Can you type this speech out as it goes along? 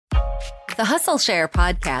The Hustle Share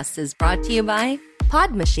podcast is brought to you by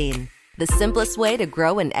Pod Machine, the simplest way to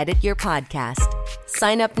grow and edit your podcast.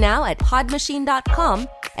 Sign up now at podmachine.com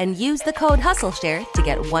and use the code HustleShare to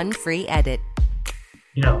get one free edit.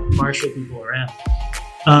 Marshal people around.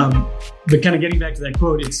 But kind of getting back to that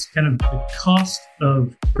quote, it's kind of the cost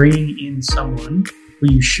of bringing in someone who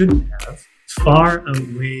you shouldn't have far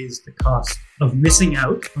outweighs the cost of missing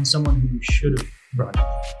out on someone who you should have brought in.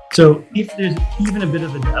 So if there's even a bit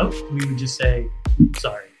of a doubt, we would just say,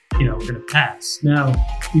 sorry, we're going to pass. Now,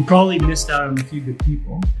 we probably missed out on a few good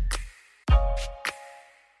people.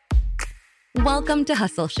 Welcome to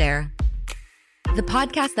Hustle Share, the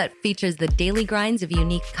podcast that features the daily grinds of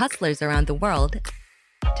unique hustlers around the world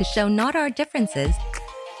to show not our differences,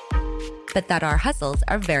 but that our hustles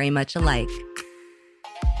are very much alike.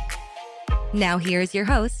 Now here's your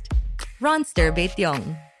host, Ronster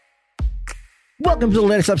Baetiong. Welcome to the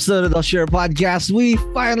latest episode of the Share Podcast. We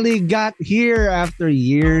finally got here after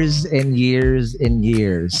years and years and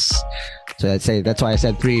years. So that's why I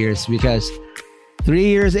said 3 years, because 3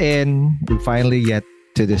 years in, we finally get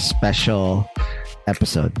to this special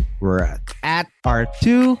episode. We're at our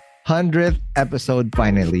 200th episode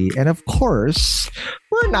finally. And of course,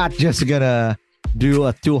 we're not just gonna do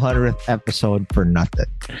a 200th episode for nothing.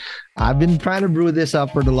 I've been trying to brew this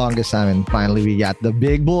up for the longest time, and finally we got the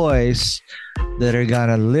big boys that are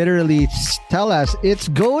gonna literally tell us it's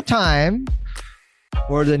go time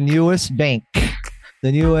for the newest bank,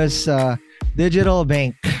 the newest digital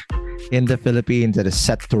bank in the Philippines that is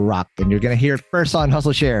set to rock. And you're gonna hear it first on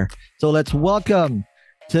Hustle Share. So let's welcome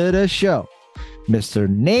to the show Mr.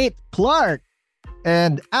 Nate Clark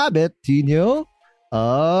and Abet Tino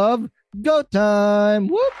of Go Time.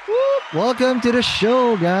 Whoop, whoop. Welcome to the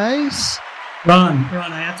show, guys. Ron,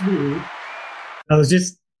 I have to be rude. I was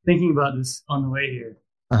just thinking about this on the way here.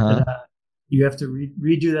 That, you have to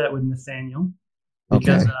redo that with Nathaniel,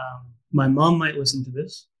 because my mom might listen to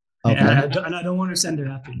this. Okay. And I don't want to send her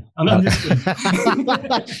after you. I'm just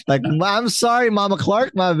kidding. I'm sorry, Mama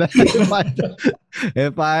Clark. My bad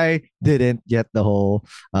if I didn't get the whole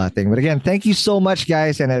thing. But again, thank you so much,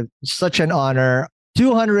 guys. And it's such an honor.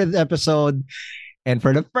 200th episode. And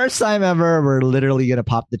for the first time ever, we're literally going to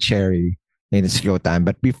pop the cherry in It's Go Time.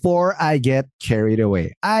 But before I get carried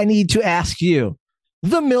away, I need to ask you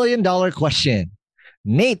the $1 million question.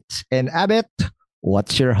 Nate and Abet,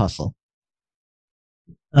 what's your hustle?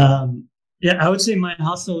 I would say my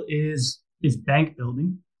hustle is bank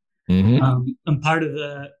building. Mm-hmm. I'm part of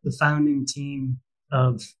the founding team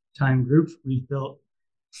of Time Group. We've built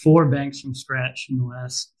 4 banks from scratch in the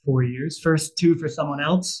last 4 years. First 2 for someone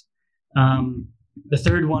else. The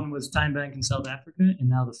third one was Time Bank in South Africa. And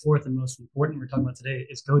now the fourth and most important we're talking about today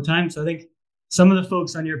is Go Time. So I think some of the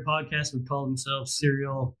folks on your podcast would call themselves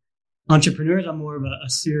serial entrepreneurs. I'm more of a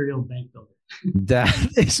serial bank builder.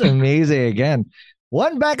 That is amazing. Again,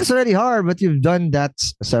 one bank is already hard, but you've done that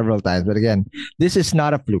several times. But again, this is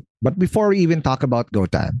not a fluke. But before we even talk about Go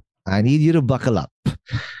Time, I need you to buckle up,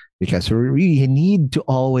 because we need to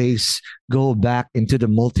always go back into the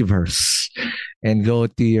multiverse and go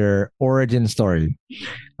to your origin story.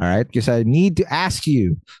 All right? Because I need to ask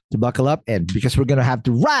you to buckle up, and because we're going to have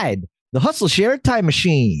to ride the Hustle Share time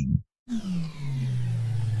machine.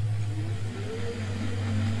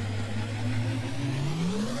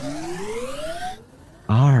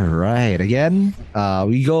 All right. Again,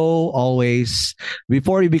 we go always,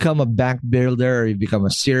 before you become a bank builder or you become a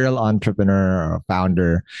serial entrepreneur or a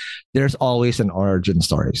founder, there's always an origin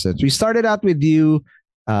story. So we started out with you,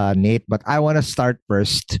 Nate, but I want to start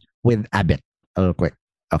first with Abet. Real quick.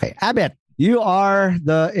 Okay, Abet, you are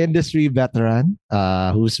the industry veteran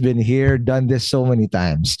who's been here, done this so many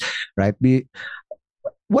times, right?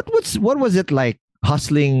 What was it like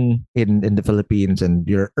hustling in the Philippines and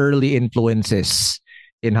your early influences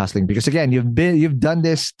in hustling? Because again, you've done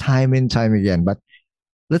this time and time again, but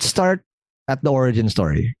let's start at the origin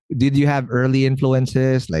story. Did you have early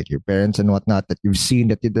influences like your parents and whatnot that you've seen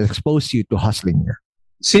that exposed you to hustling here?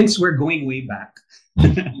 Since we're going way back,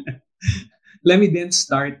 let me then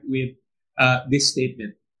start with this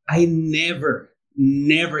statement. I never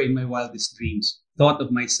in my wildest dreams thought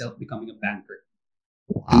of myself becoming a banker.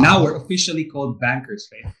 Wow. And now we're officially called bankers,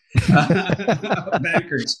 right?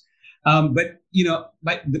 Bankers. But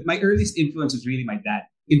my earliest influence was really my dad.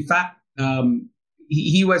 In fact,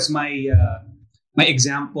 he was my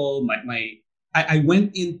example. I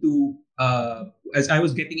went into as I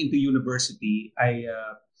was getting into university.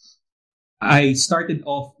 I started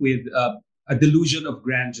off with a delusion of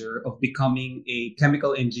grandeur of becoming a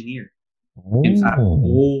chemical engineer. Oh. In fact,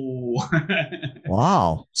 Oh.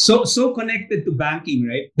 Wow. So connected to banking,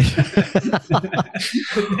 right?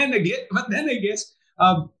 but then I guess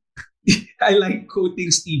I like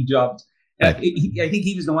quoting Steve Jobs. Right. I think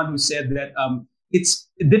he was the one who said that it's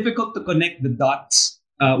difficult to connect the dots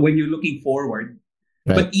when you're looking forward,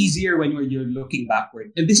 Right. but easier when you're looking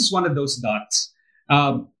backward. And this is one of those dots.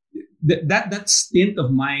 That stint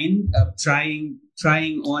of mine, trying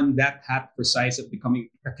on that hat for size of becoming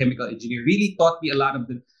a chemical engineer, really taught me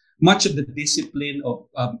much of the discipline of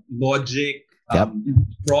logic,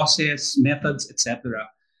 process, methods, etc.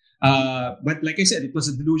 But like I said, it was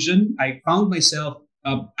a delusion. I found myself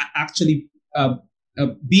actually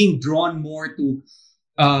being drawn more to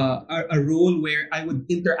a role where I would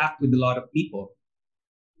interact with a lot of people.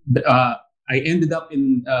 I ended up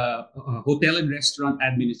in hotel and restaurant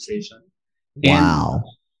administration. Wow.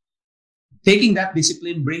 And taking that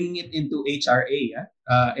discipline, bringing it into HRA,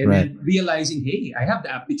 and Right. then realizing, hey, I have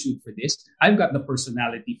the aptitude for this. I've got the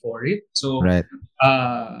personality for it. So Right.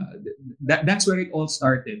 that's where it all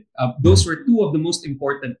started. Those were two of the most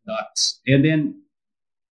important dots. And then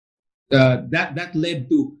that led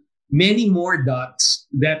to many more dots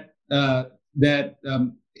that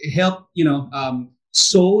helped,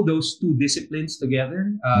 sew those two disciplines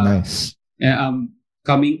together. Nice.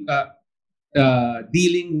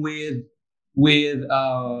 Dealing with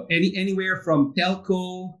anywhere from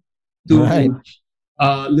telco to Right.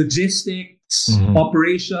 logistics, Mhm.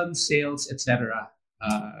 operations, sales, etc.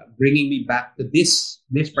 Bringing me back to this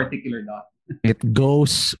particular dot. It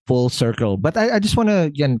goes full circle. But I just want to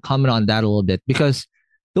again comment on that a little bit, because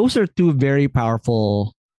those are two very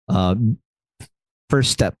powerful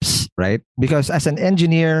first steps, right? Because as an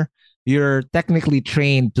engineer, you're technically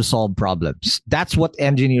trained to solve problems. That's what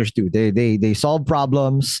engineers do. They solve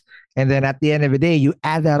problems, and then at the end of the day, you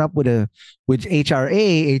add that up with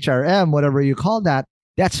HRA, HRM, whatever you call that.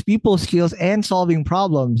 That's people skills and solving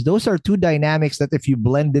problems. Those are two dynamics that if you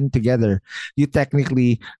blend in together, you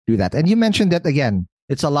technically do that. And you mentioned that again,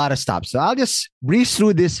 it's a lot of stops. So I'll just breeze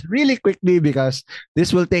through this really quickly because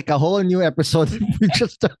this will take a whole new episode.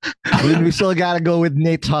 We still got to go with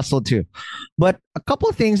Nate's hustle too. But a couple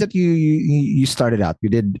of things that you started out. You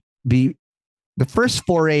did the first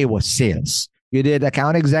foray was sales. You did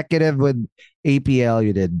account executive with APL.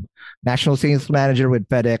 You did national sales manager with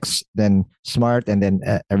FedEx, then Smart, and then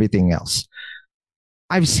everything else.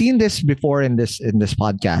 I've seen this before in this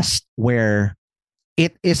podcast where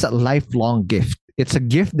it is a lifelong gift. It's a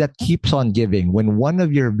gift that keeps on giving when one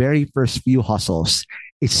of your very first few hustles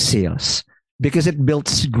is sales, because it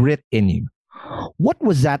builds grit in you. What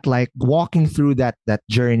was that like, walking through that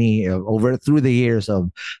journey over through the years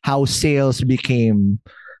of how sales became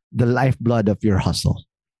the lifeblood of your hustle?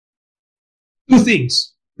 Two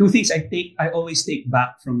things I always take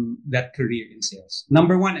back from that career in sales.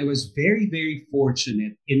 Number one, I was very, very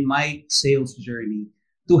fortunate in my sales journey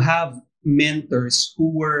to have mentors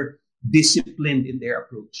who were disciplined in their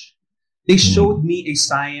approach. They showed me a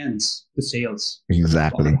science to sales.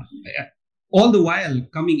 Exactly. All the while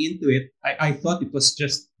coming into it, I thought it was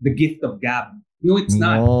just the gift of gab. No, it's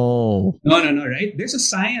not. No, right? There's a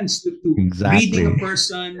science to Exactly. reading a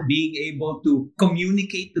person, being able to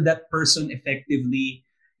communicate to that person effectively.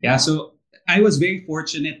 Yeah, so I was very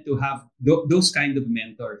fortunate to have those kind of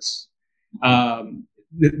mentors.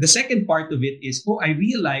 The second part of it is, I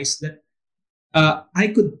realized that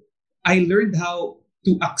I learned how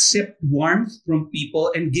to accept warmth from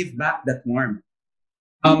people and give back that warmth.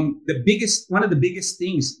 One of the biggest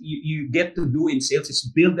things you get to do in sales is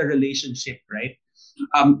build a relationship, right?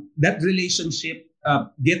 That relationship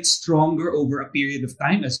gets stronger over a period of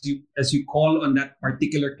time as you call on that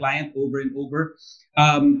particular client over and over.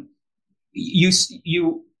 You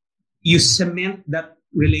cement that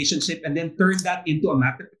relationship and then turn that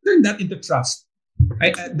into trust.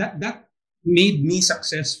 Right? That made me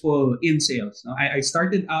successful in sales. Now, I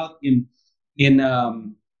started out in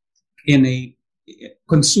a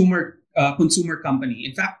consumer company.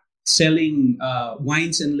 In fact, selling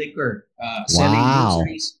wines and liquor, selling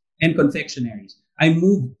groceries and confectionaries. I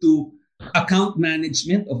moved to account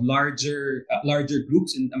management of larger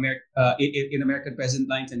groups in American Present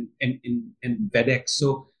Lines and FedEx.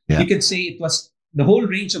 So you could say it was the whole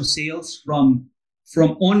range of sales from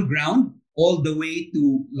on ground all the way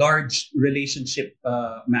to large relationship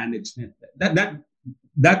management. That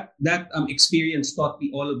experience taught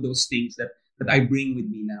me all of those things that I bring with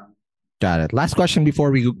me now. Got it. Last question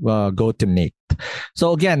before we go to Nate.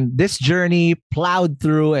 So again, this journey plowed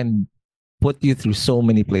through and put you through so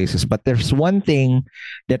many places, but there's one thing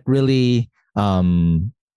that really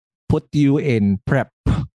put you in prep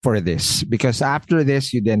for this, because after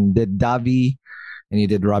this, you then did Davi, and you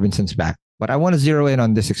did Robinson's Back. But I want to zero in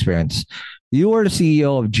on this experience. You were the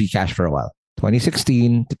CEO of Gcash for a while,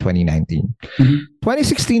 2016 to 2019.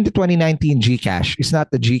 2016 to 2019 Gcash is not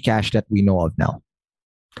the Gcash that we know of now,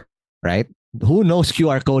 right? Who knows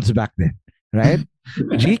QR codes back then, right?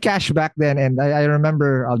 Gcash back then, and I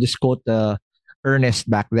remember, I'll just quote Ernest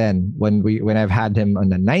back then when I've had him on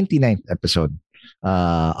the 99th episode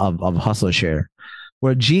of Hustle Share,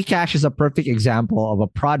 where Gcash is a perfect example of a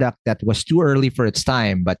product that was too early for its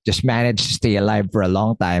time, but just managed to stay alive for a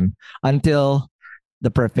long time until the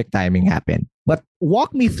perfect timing happened. But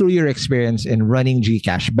walk me through your experience in running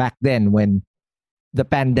Gcash back then when the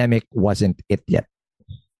pandemic wasn't it yet.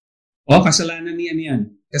 Oh, kasalanan ni ano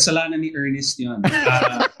yan? Kasalanan ni Ernest yun.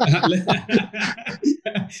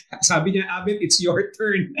 Sabi niya, Abet, it's your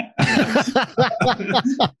turn.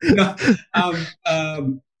 No,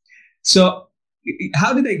 so,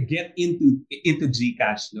 how did I get into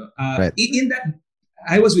Gcash? No? Right. In that,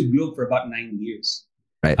 I was with Globe for about 9 years.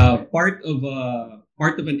 Right. Part of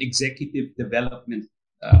an executive development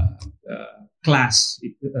class,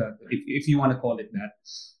 if you want to call it that,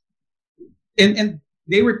 and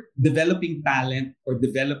they were developing talent or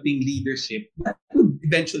developing leadership that would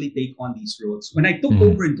eventually take on these roles. When I took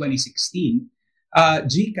over in 2016,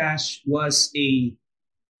 Gcash was a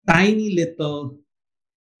tiny little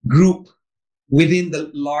group within the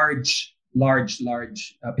large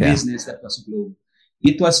business that was Globe.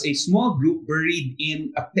 It was a small group buried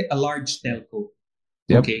in a large telco.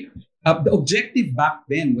 Yep. Okay. The objective back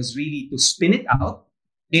then was really to spin it out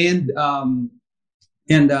and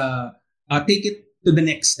take it to the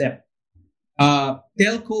next step.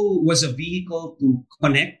 Telco was a vehicle to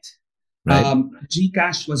connect. Right.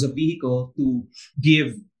 Gcash was a vehicle to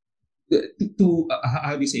give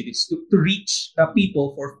how do you say this? To reach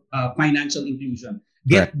people for financial inclusion,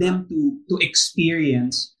 get them to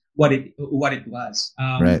experience what it was.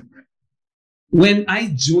 Right. When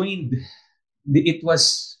I joined, it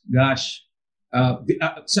was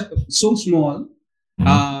so small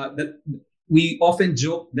that we often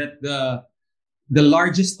joke that the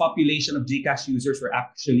largest population of Gcash users were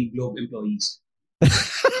actually Globe employees.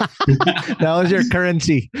 That was your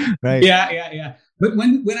currency, right? Yeah. But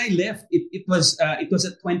when I left, it was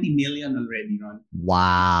at 20 million already, Ron.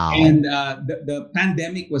 Wow. And the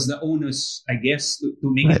pandemic was the onus, I guess, to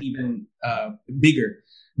make it even bigger.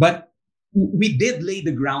 But we did lay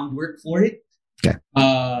the groundwork for it. Okay.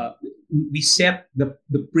 We set the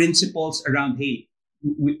principles around, hey,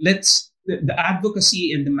 the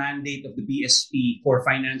advocacy and the mandate of the BSP for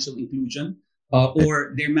financial inclusion,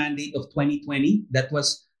 or their mandate of 2020, that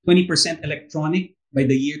was 20% electronic by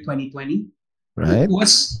the year 2020. Right. It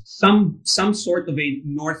was some sort of a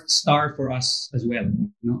North Star for us as well.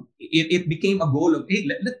 You know, it became a goal of, hey,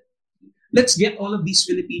 let's get all of these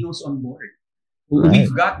Filipinos on board. Right.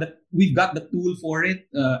 We've got the tool for it.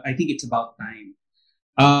 I think it's about time.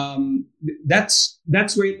 That's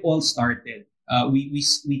where it all started.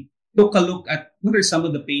 We took a look at what are some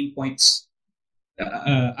of the pain points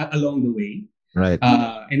along the way, right?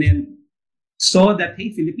 And then saw that,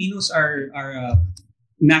 hey, Filipinos are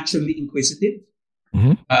naturally inquisitive.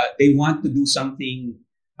 They want to do something.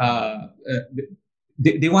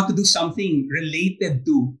 They want to do something related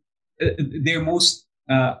to their most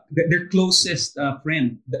their closest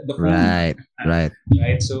friend, the right.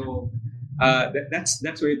 Right. So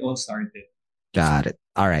that's where it all started. Got it.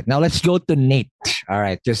 All right. Now let's go to Nate. All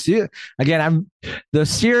right. Just again, I'm the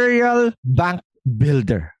serial bank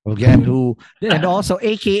builder again, and also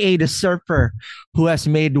AKA the surfer who has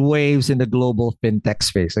made waves in the global fintech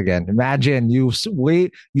space. Again, imagine you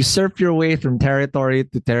surf your way from territory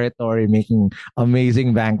to territory, making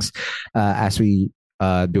amazing banks as we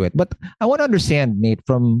do it. But I want to understand, Nate,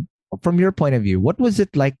 from your point of view, what was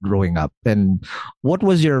it like growing up, and what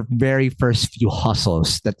was your very first few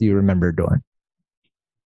hustles that you remember doing?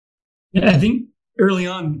 Yeah, I think early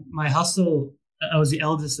on, my hustle, I was the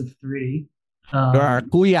eldest of three.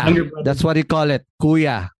 Kuya. That's what you call it.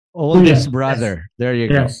 Kuya. Oldest brother. Yes. There you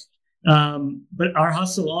go. But our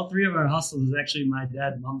hustle, all three of our hustles, is actually my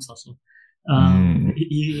dad and mom's hustle.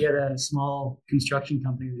 He had a small construction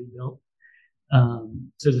company that he built.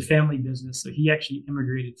 So it was a family business. So he actually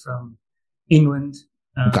immigrated from England,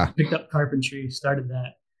 picked up carpentry, started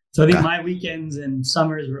that. So I think my weekends and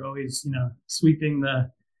summers were always, sweeping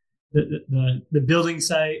the building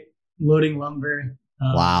site, loading lumber.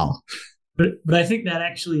 Wow. But I think that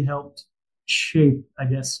actually helped shape, I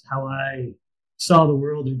guess, how I saw the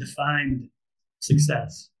world or defined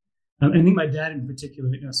success. I think my dad in particular,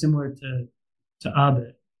 similar to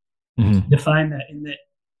Abet, defined that in that,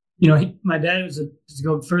 my dad was to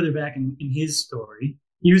go further back in his story.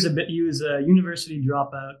 he was a university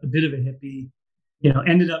dropout, a bit of a hippie.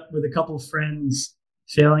 Ended up with a couple of friends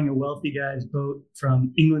sailing a wealthy guy's boat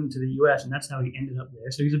from England to the U.S., and that's how he ended up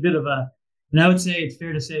there. So he's a bit of and I would say it's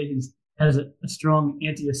fair to say he has a strong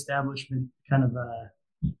anti-establishment kind of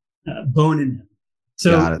bone in him.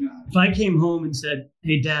 So if I came home and said,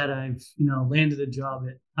 "Hey, Dad, I've landed a job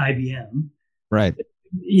at IBM," right?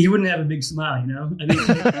 He wouldn't have a big smile. I think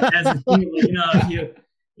as a thing,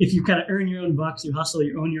 if you kind of earn your own bucks, you hustle,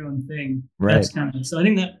 you own your own thing. Right. That's kind of so. I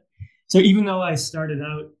think that. So even though I started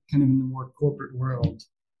out kind of in the more corporate world,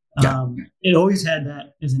 it always had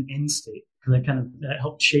that as an end state, because that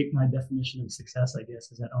helped shape my definition of success, I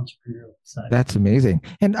guess, is that entrepreneurial side. That's amazing.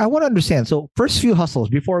 And I want to understand. So first few hustles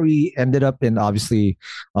before we ended up in obviously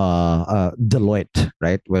Deloitte,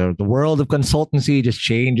 right? Where the world of consultancy just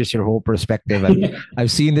changes your whole perspective.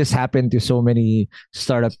 I've seen this happen to so many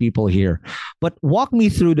startup people here. But walk me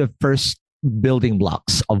through the first building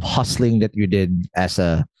blocks of hustling that you did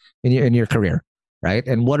in your career, right?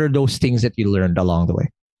 And what are those things that you learned along the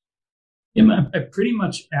way? Yeah, I pretty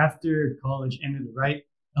much after college ended right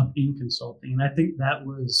up in consulting. And I think that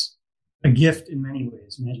was a gift in many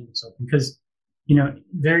ways, management consulting, because,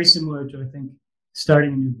 very similar to, I think,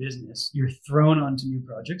 starting a new business, you're thrown onto new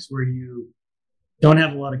projects where you don't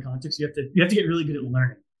have a lot of context. You have to get really good at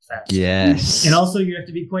learning fast. Yes. And also you have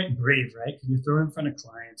to be quite brave, right? Because you're thrown in front of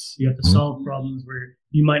clients. You have to solve problems where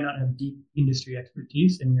you might not have deep industry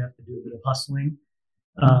expertise, and you have to do a bit of hustling.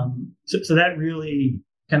 So that really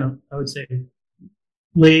kind of, I would say,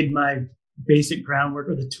 laid my basic groundwork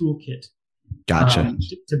or the toolkit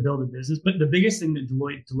to build a business. But the biggest thing that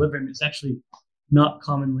Deloitte delivered, it's actually not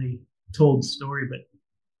commonly told story, but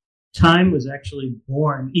Time was actually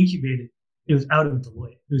incubated. It was out of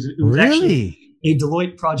Deloitte. It was really actually a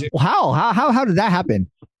Deloitte project. How did that happen?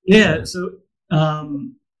 Yeah. So,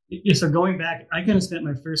 so going back, I kind of spent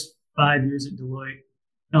my first 5 years at Deloitte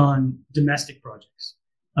on domestic projects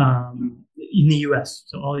in the U.S.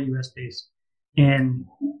 So all U.S. based, and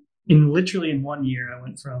literally in 1 year, I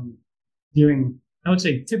went from doing, I would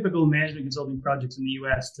say, typical management consulting projects in the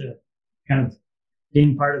U.S. to kind of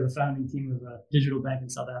being part of the founding team of a digital bank in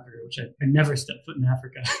South Africa, which I never stepped foot in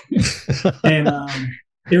Africa. And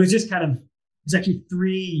it was just it's actually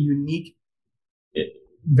 3 unique,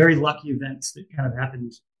 very lucky events that kind of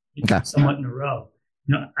happened somewhat in a row.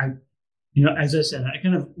 As I said, I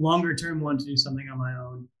kind of longer term wanted to do something on my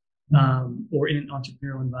own, or in an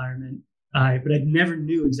entrepreneurial environment. But I never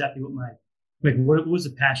knew exactly what was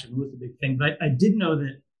the passion, what was the big thing. But I did know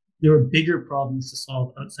that there were bigger problems to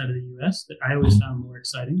solve outside of the U.S. that I always found more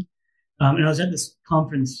exciting. And I was at this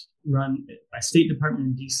conference run by State Department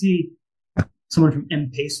in D.C., someone from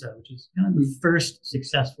M-Pesa, which is kind of the first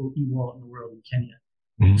successful e-wallet in the world in Kenya.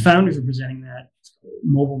 The founders were presenting that,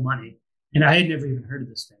 mobile money. And I had never even heard of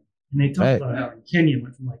this thing. And they talked about how in Kenya it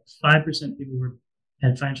went from 5% people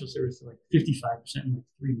had financial service to 55% in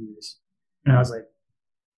 3 years. And I was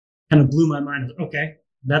kind of blew my mind. I was like, okay,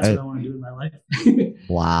 that's what I want to do in my life.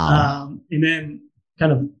 Wow. And then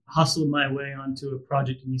kind of hustled my way onto a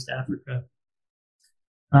project in East Africa.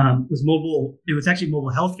 It was actually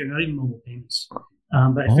mobile healthcare, not even mobile payments.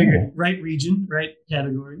 But I figured right region, right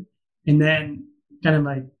category. And then kind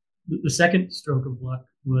of the second stroke of luck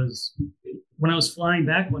was when I was flying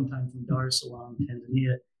back one time from Dar es Salaam,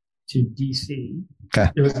 Tanzania to DC.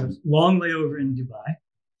 There was a long layover in Dubai.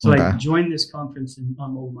 So I joined this conference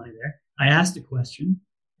on mobile money there. I asked a question.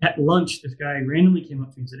 At lunch, this guy randomly came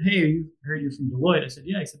up to me and said, "Hey, heard you from Deloitte?" I said,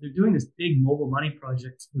 "Yeah." He said, "They're doing this big mobile money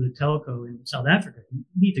project with a telco in South Africa. You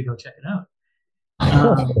need to go check it out."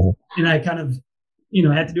 And I kind of,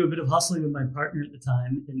 I had to do a bit of hustling with my partner at the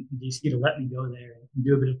time in DC to let me go there and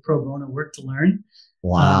do a bit of pro bono work to learn.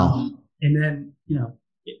 Wow. And then,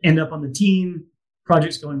 end up on the team.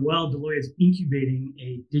 Project's going well. Deloitte is incubating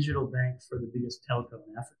a digital bank for the biggest telco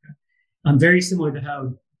in Africa. Very similar to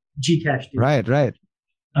how GCash did. Right.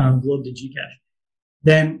 Globe did GCash.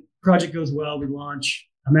 Then project goes well. We launch.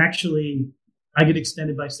 I get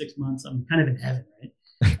extended by 6 months. I'm kind of in heaven, right?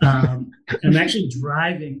 I'm actually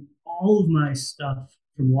driving all of my stuff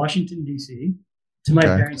from Washington, D.C. to my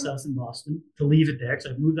parents' house in Boston to leave it there. Because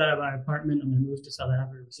I've moved out of my apartment. I'm going to move to South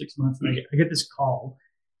Africa for 6 months. And I get this call.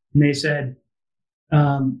 And they said,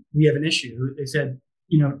 we have an issue. They said,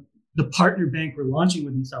 the partner bank we're launching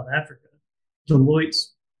with in South Africa,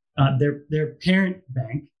 Deloitte's, their parent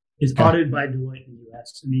bank is audited by Deloitte in the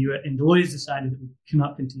U.S. And Deloitte has decided that we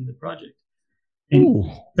cannot continue the project. And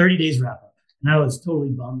 30 days wrap up. And I was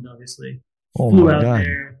totally bummed, obviously. Flew out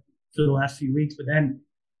there for the last few weeks. But then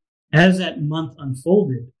as that month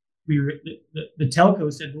unfolded, the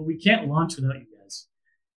telco said, well, we can't launch without you guys.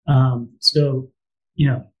 So,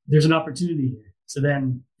 there's an opportunity here. So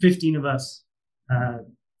then 15 of us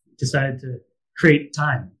decided to create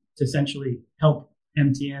Time to essentially help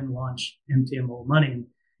MTN launch MTN Mobile Money. And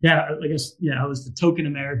I guess, I was the token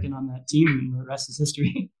American on that team, and the rest is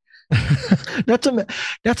history. That's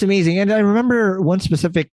amazing. And I remember one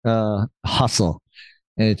specific hustle,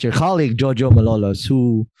 and it's your colleague Jojo Malolos,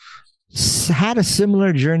 who had a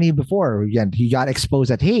similar journey before. Again, he got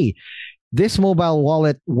exposed that, hey, this mobile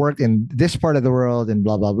wallet worked in this part of the world and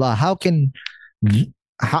blah blah blah. How come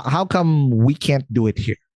we can't do it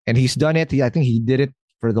here? And he's done it. I think he did it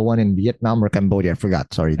for the one in Vietnam or Cambodia. I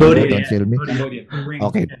forgot. Sorry, don't kill me. Cambodia.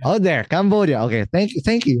 Okay. Oh, there, Cambodia. Okay,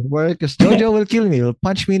 thank you. Because Jojo will kill me. He'll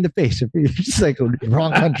punch me in the face if it's just like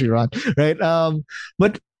wrong country, Ron. Right?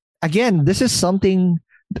 But again, this is something.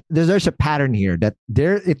 There's a pattern here that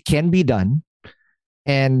it can be done,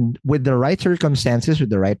 and with the right circumstances, with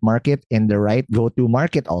the right market, and the right go-to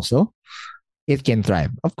market, also, it can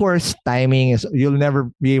thrive. Of course, timing is, you'll never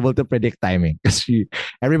be able to predict timing because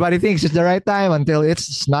everybody thinks it's the right time until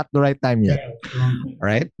it's not the right time yet.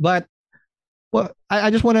 Right? But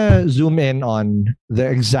I just want to zoom in on the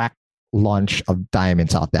exact launch of Time in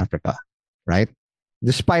South Africa, right?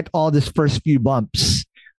 Despite all these first few bumps,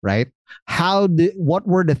 right? What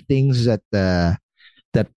were the things that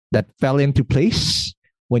fell into place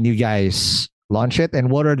when you guys launch it, and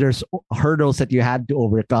what are those hurdles that you had to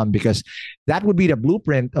overcome? Because that would be the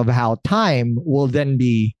blueprint of how Time will then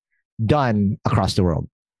be done across the world.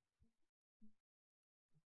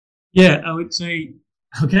 Yeah, I would say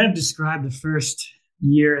I'll kind of describe the first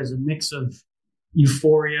year as a mix of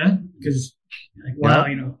euphoria, because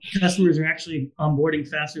customers are actually onboarding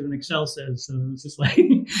faster than Excel says. So it's just like,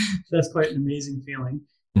 that's quite an amazing feeling.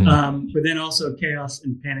 But then also chaos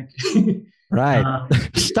and panic. Right.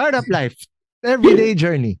 Startup life. Everyday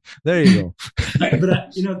journey. There you go. But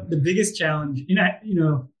the biggest challenge, I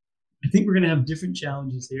think we're going to have different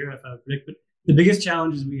challenges here, if I would predict. But the biggest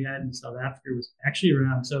challenges we had in South Africa was actually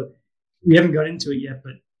around. So we haven't got into it yet,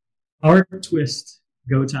 but our twist,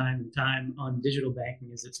 Time on digital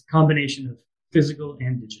banking is it's a combination of physical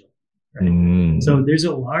and digital. Right. So there's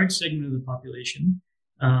a large segment of the population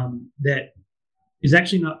that is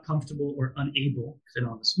actually not comfortable or unable, because they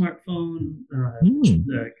don't have a smartphone,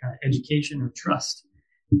 the kind of education or trust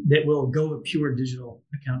that will go a pure digital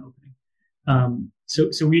account opening.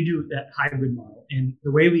 So we do that hybrid model. And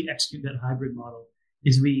the way we execute that hybrid model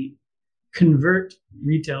is we convert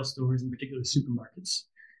retail stores, in particular supermarkets.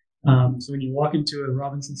 So when you walk into a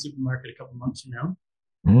Robinson supermarket a couple months from now,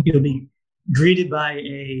 you'll be greeted by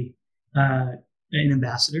an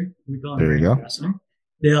ambassador. We call him an ambassador.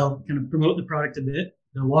 They'll kind of promote the product a bit.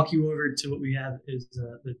 They'll walk you over to what we have is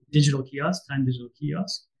the digital kiosk, Time Digital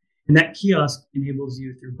Kiosk. And that kiosk enables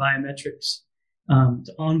you through biometrics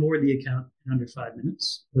to onboard the account in under 5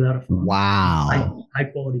 minutes without a phone. Wow. High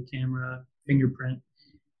quality camera, fingerprint.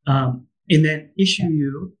 And then issue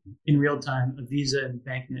you in real time a Visa and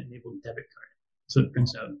BankNet enabled debit card. So it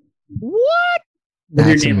prints out. What?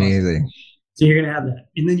 That's amazing. So you're going to have that.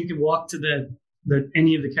 And then you can walk to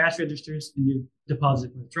any of the cash registers and do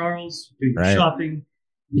deposit withdrawals, do your shopping.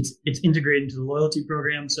 It's integrated into the loyalty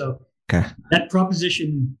program. So that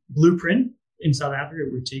proposition blueprint in South Africa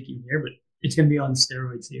we're taking here, but it's going to be on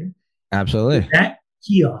steroids here. Absolutely. That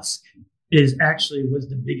kiosk was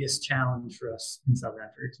the biggest challenge for us in South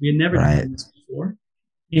Africa. We had never done this before.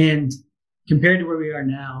 And compared to where we are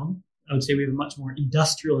now, I would say we have a much more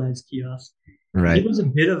industrialized kiosk. Right. It was a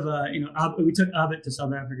bit of a, we took Abed to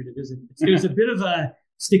South Africa to visit. It was a bit of a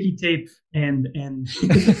sticky tape and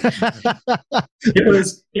it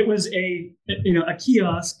was a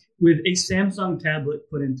kiosk with a Samsung tablet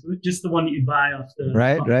put into it, just the one that you buy off the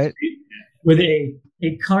street, with a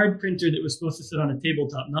card printer that was supposed to sit on a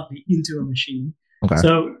tabletop, not be into a machine. Okay.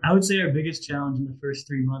 So I would say our biggest challenge in the first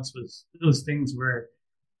 3 months was those things were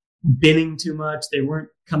binning too much. They weren't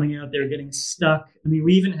coming out. They were getting stuck. I mean,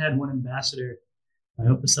 we even had one ambassador. I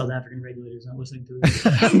hope the South African regulators aren't listening to this.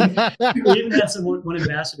 We even had one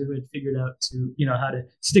ambassador who had figured out how to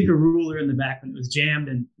stick a ruler in the back when it was jammed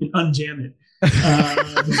and unjam it.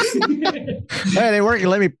 Hey, they work.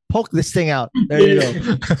 Let me poke this thing out. There you go.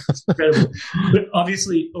 It's incredible. But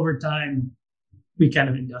obviously, over time, we kind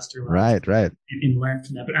of industrialized and learned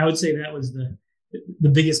from that. But I would say that was the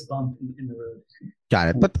biggest bump in the road. Got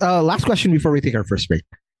it. But last question before we take our first break.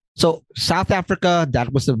 So South Africa,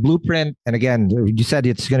 that was the blueprint. And again, you said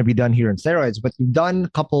it's going to be done here in steroids, but you've done a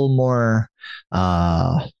couple more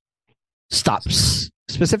stops,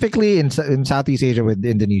 specifically in Southeast Asia with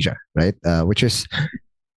Indonesia, right? Which is,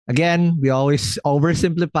 again, we always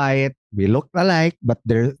oversimplify it. We look alike, but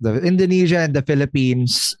the Indonesia and the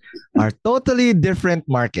Philippines are totally different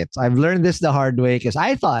markets. I've learned this the hard way because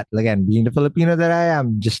I thought, again, being the Filipino that I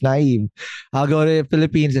am, just naive. I'll go to the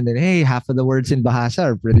Philippines and then, hey, half of the words in Bahasa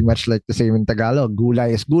are pretty much like the same in Tagalog.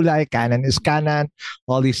 Gulay is gulay, kanan is kanan,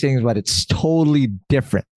 all these things, but it's totally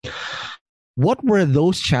different. What were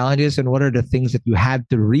those challenges and what are the things that you had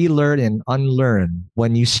to relearn and unlearn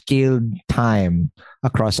when you scaled time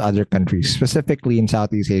across other countries, specifically in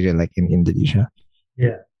Southeast Asia, like in Indonesia?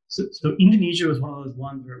 Yeah. So Indonesia was one of those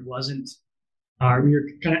ones where it wasn't we were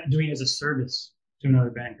kind of doing it as a service to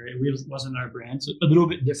another bank, right? It wasn't our brand. So a little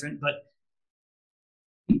bit different, but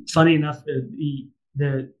funny enough,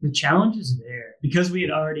 the challenge is there because we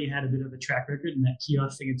had already had a bit of a track record and that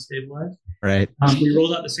kiosk thing had stabilized. Right. We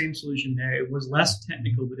rolled out the same solution there. It was less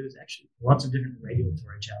technical, but it was actually lots of different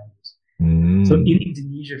regulatory challenges. So in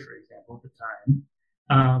Indonesia, for example, at the time,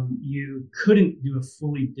 you couldn't do a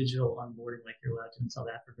fully digital onboarding like you're allowed to in South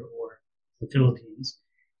Africa or the Philippines.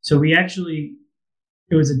 So we actually,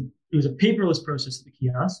 it was a paperless process at the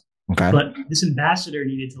kiosk, but this ambassador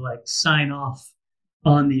needed to like sign off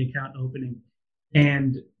on the account opening.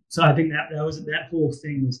 And so I think that whole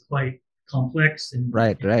thing was quite complex and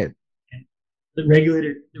right. And the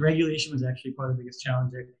regulation was actually part of the biggest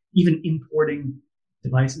challenge there. Even importing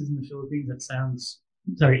devices in the Philippines,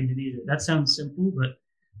 Indonesia. That sounds simple, but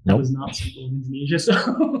that was not simple in Indonesia.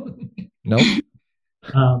 So nope.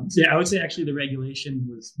 So yeah, I would say actually the regulation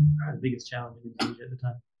was the biggest challenge in Indonesia at the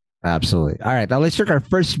time. Absolutely. All right. Now let's take our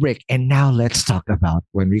first break. And now let's talk about,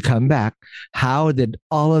 when we come back, how did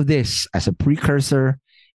all of this as a precursor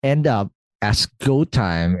end up as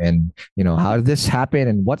GoTime? And, how did this happen?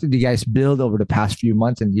 And what did you guys build over the past few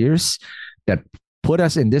months and years that put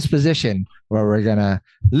us in this position where we're going to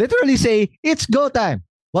literally say, it's GoTime?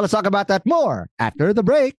 Well, let's talk about that more after the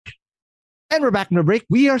break. And we're back from the break.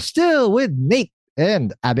 We are still with Nate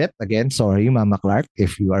and Abet. Again, sorry, Mama Clark,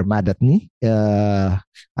 if you are mad at me.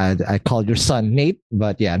 I called your son Nate,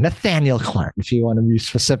 but yeah, Nathaniel Clark, if you want to be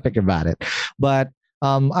specific about it. But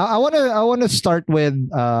I want to start with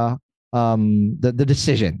the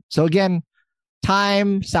decision. So again,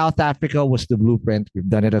 time, South Africa was the blueprint. We've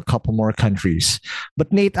done it a couple more countries.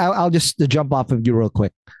 But Nate, I'll just jump off of you real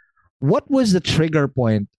quick. What was the trigger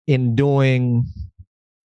point in doing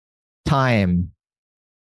time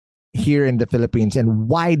here in the Philippines, and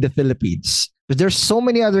why the Philippines? Because there's so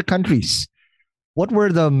many other countries. What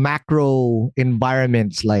were the macro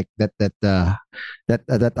environments like that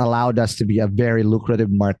allowed us to be a very lucrative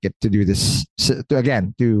market to do this,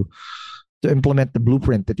 to implement the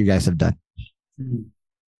blueprent that you guys have done?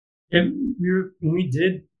 And when we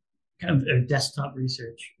did kind of a desktop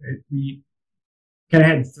research, right, we kind of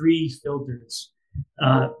had three filters.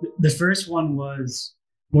 The first one was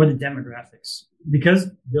more the demographics. Because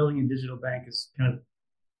building a digital bank is kind of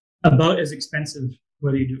about as expensive,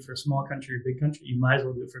 whether you do it for a small country or a big country, you might as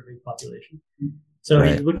well do it for a big population. So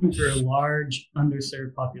right. You're looking for a large,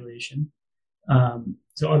 underserved population.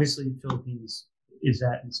 So obviously, the Philippines is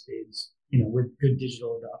that in spades, with good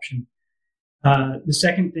digital adoption. The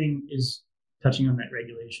second thing is touching on that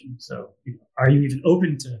regulation. So, are you even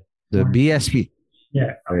open to the BSP?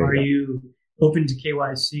 Yeah. Are you open to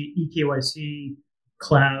KYC, eKYC,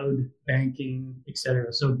 cloud banking,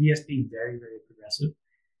 etc.? So BSP, very, very progressive.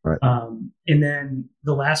 Right. And then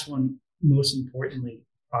the last one, most importantly,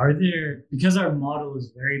 because our model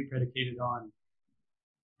is very predicated on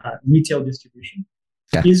retail distribution,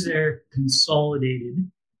 is there consolidated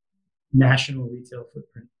national retail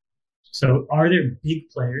footprint? So are there big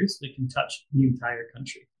players that can touch the entire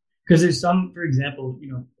country? Because there's some, for example,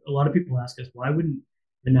 a lot of people ask us, why wouldn't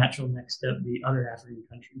the natural next step be other African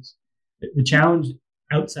countries? The challenge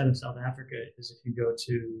outside of South Africa is if you go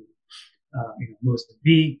to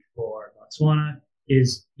Mozambique or Botswana,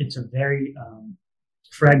 it's a very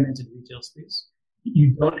fragmented retail space.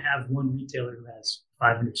 You don't have one retailer who has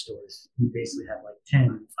 500 stores. You basically have like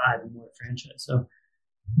 10, 5 or more franchise. So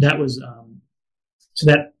that was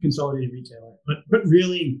that consolidated retailer. But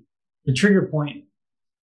really, the trigger point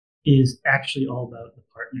is actually all about the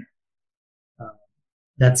partner.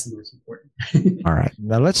 That's the most important. All right.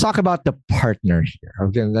 Now let's talk about the partner here.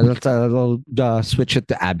 Okay, let's switch it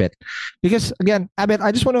to Abet. Because again, Abet,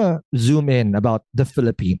 I just want to zoom in about the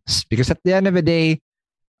Philippines. Because at the end of the day,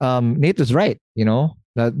 Nate was right.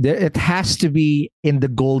 It has to be in the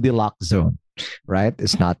Goldilocks zone, right?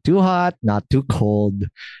 It's not too hot, not too cold,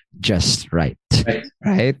 just right. Right.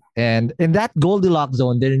 Right. And in that Goldilocks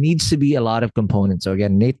zone, there needs to be a lot of components. So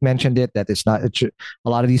again, Nate mentioned it that it's not a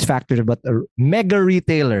lot of these factors, but mega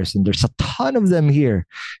retailers, and there's a ton of them here.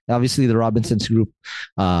 Obviously, the Robinsons Group,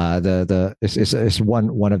 is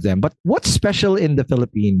one of them. But what's special in the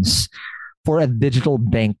Philippines for a digital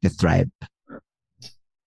bank to thrive?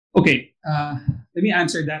 Okay, let me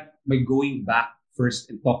answer that by going back first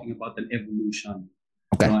and talking about an evolution.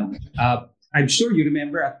 Okay. I'm sure you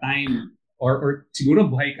remember a time, or siguro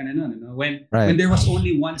buhay ka na nun, when there was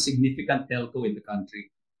only one significant telco in the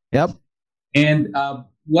country. Yep. And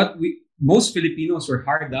most Filipinos were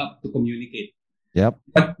hard up to communicate. Yep.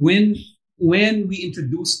 But when we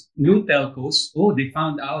introduced new telcos, they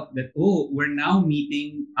found out that, we're now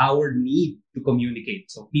meeting our need to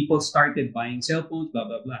communicate. So people started buying cell phones, blah,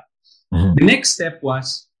 blah, blah. Mm-hmm. The next step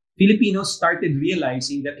was Filipinos started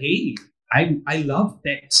realizing that, hey, I love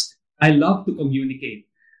text. I love to communicate.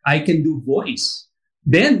 I can do voice.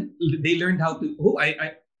 Then they learned how to,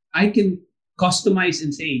 I can customize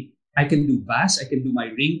and say, I can do VAS, I can do my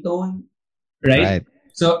ringtone, right?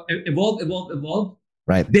 So evolve.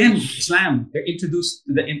 Right. Then slam, they're introduced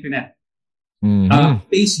to the internet. Mm-hmm.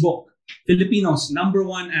 Facebook, Filipinos, number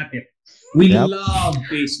one at it. We love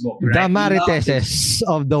Facebook. Right? The Mariteses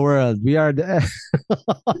of the world. We are the...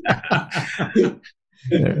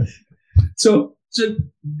 So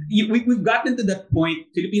we've gotten to that point.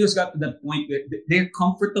 Filipinos got to that point where they're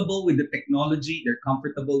comfortable with the technology. They're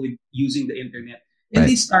comfortable with using the internet. And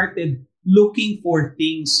they started looking for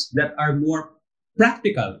things that are more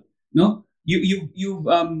practical. No? You've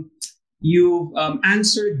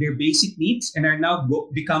answered their basic needs and are now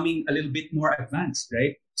becoming a little bit more advanced,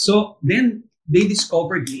 right? So then they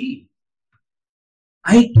discovered, hey,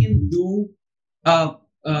 I can do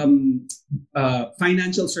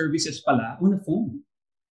financial services pala on a phone.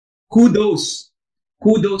 Kudos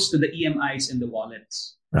to the EMIs and the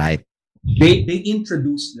wallets. Right. They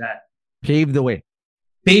introduced that. Paved the way.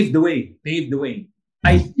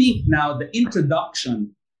 I think now the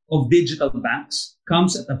introduction of digital banks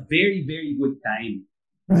comes at a very, very good time.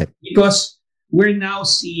 Right. Because we're now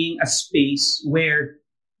seeing a space where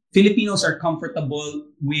Filipinos are comfortable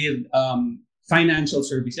with financial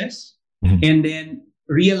services, and then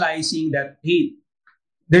realizing that, hey,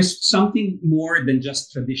 there's something more than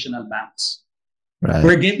just traditional banks. Right.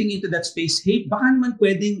 We're getting into that space. Hey, baka naman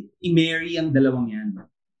pwedeng i-marry ang dalawang yan.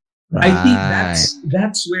 Right. I think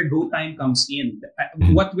that's where GoTime comes in.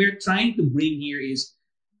 What we're trying to bring here is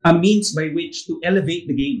a means by which to elevate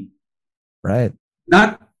the game. Right.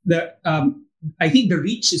 Not the. I think the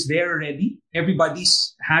reach is there already.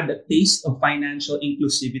 Everybody's had a taste of financial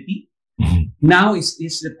inclusivity. Now is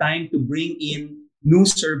the time to bring in new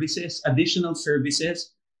services, additional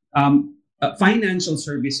services, financial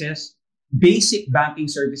services, basic banking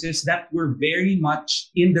services that were very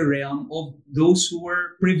much in the realm of those who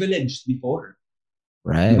were privileged before.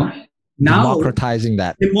 Right. Now, democratize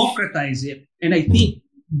it. And I think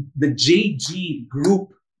the JG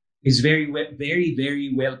group is very,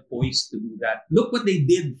 very well poised to do that. Look what they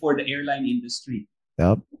did for the airline industry.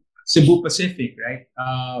 Yep. Cebu Pacific, right?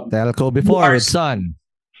 Telco before with Sun.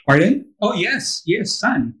 Pardon? Oh, yes,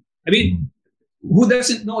 Sun. I mean, who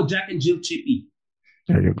doesn't know Jack and Jill Chippy?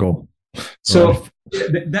 There you go. So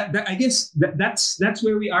I guess that's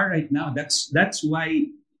where we are right now. That's why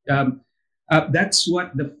that's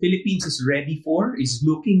what the Philippines is ready for, is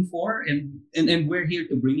looking for, and we're here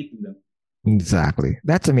to bring it to them. Exactly.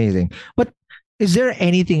 That's amazing. But is there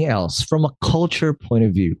anything else from a culture point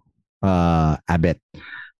of view, Abet,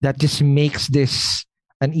 that just makes this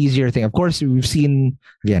an easier thing? Of course, we've seen,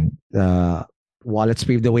 again, wallets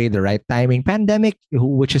paved the way, the right timing, pandemic,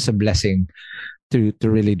 which is a blessing to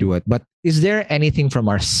really do it. But is there anything from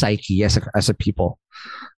our psyche as a people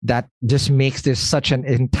that just makes this such an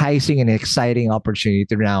enticing and exciting opportunity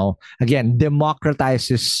to now, again, democratize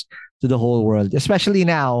this to the whole world? Especially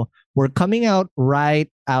now, we're coming right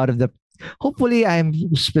out of the, hopefully I'm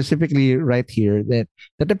specifically right here, that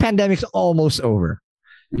the pandemic's almost over.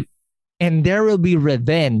 And there will be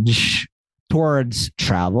revenge towards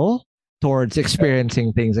travel, towards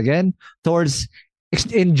experiencing things again, towards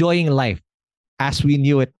enjoying life as we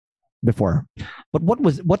knew it before. But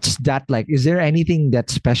what's that like? Is there anything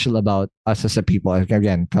that's special about us as a people?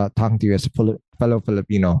 Again, talking to you as a fellow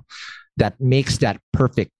Filipino, that makes that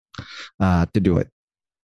perfect to do it.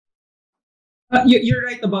 You're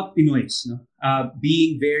right about Pinoys, no?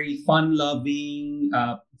 Being very fun-loving,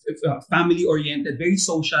 family-oriented, very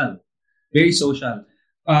social.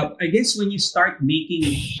 I guess when you start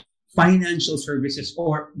making financial services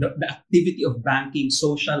or the activity of banking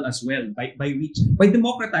social as well, by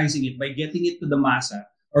democratizing it, by getting it to the massa,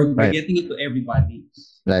 or by Right. getting it to everybody,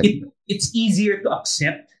 Right. it's easier to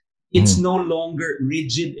accept. It's no longer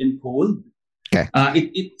rigid and cold. Okay.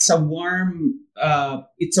 It's a warm.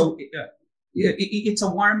 It's a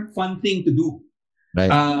warm, fun thing to do. Right.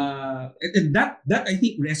 And that I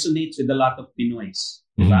think resonates with a lot of Pinoys.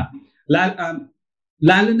 Mhm. Diba?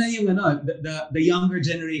 Lalo na yung the younger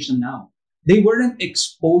generation now. They weren't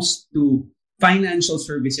exposed to financial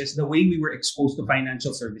services the way we were exposed to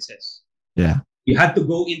financial services. Yeah. You had to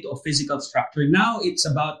go into a physical structure. Now it's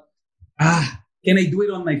about, can I do it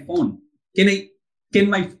on my phone? Can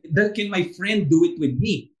my friend do it with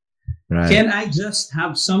me? Right. Can I just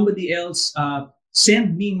have somebody else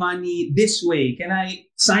send me money this way? Can I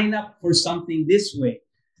sign up for something this way?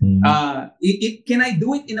 Can I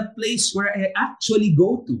do it in a place where I actually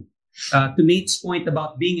go to? To Nate's point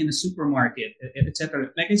about being in a supermarket, etc.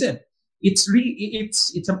 Like I said, it's a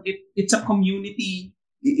community.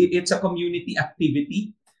 It's a community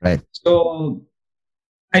activity. Right. So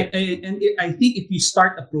I think if you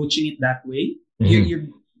start approaching it that way,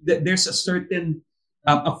 there's a certain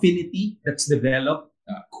affinity that's developed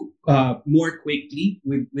more quickly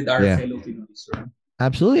with our fellow Pinoys. Right?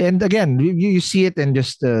 Absolutely. And again, you see it in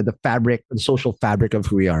just the fabric, the social fabric of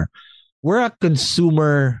who we are. We're a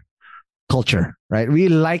consumer culture, right? We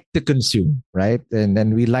like to consume, right? And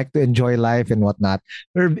then we like to enjoy life and whatnot.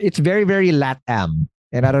 It's very, very LATAM.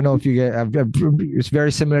 And I don't know if you get, it's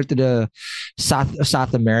very similar to the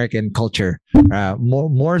South American culture,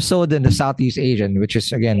 more so than the Southeast Asian, which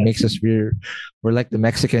is again makes us we're like the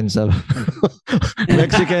Mexicans of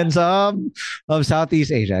Mexicans of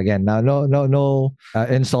Southeast Asia. Again, now no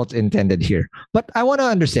insults intended here, but I want to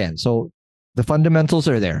understand. So the fundamentals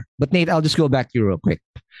are there, but Nate, I'll just go back to you real quick.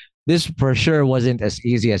 This for sure wasn't as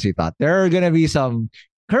easy as you thought. There are gonna be some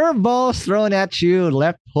curveballs thrown at you,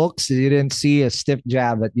 left hooks you didn't see, a stiff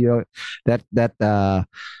jab that you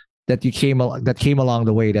came along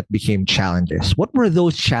the way that became challenges. What were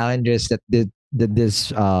those challenges that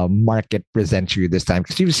this market present you this time?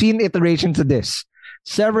 Because you've seen iterations of this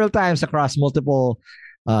several times across multiple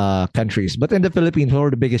countries, but in the Philippines, what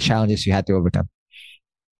were the biggest challenges you had to overcome?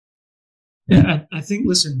 Yeah, I think.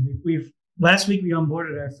 Listen, last week we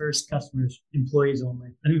onboarded our first customers, employees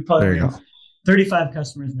only, and we probably have 35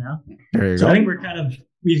 customers now. There you so go. I think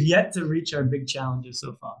we've yet to reach our big challenges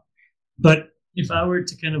so far. But if I were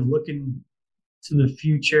to kind of look into the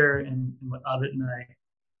future and what Abid and I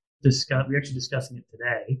discuss, we're actually discussing it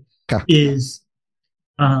today, is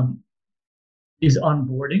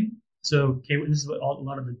onboarding. So this is what a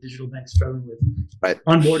lot of the digital banks struggling with, right?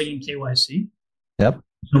 Onboarding and KYC. Yep.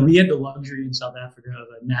 So we had the luxury in South Africa of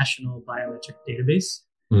a national biometric database.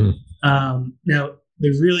 Now, the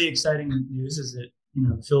really exciting news is that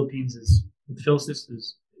the Philippines with PhilSys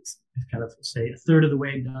is kind of say a third of the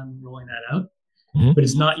way done rolling that out, but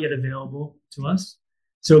it's not yet available to us.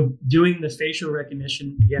 So doing the facial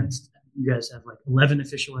recognition against, you guys have like 11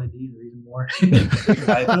 official IDs or even more.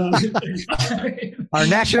 Our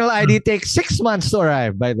national ID takes 6 months to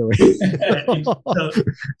arrive, by the way.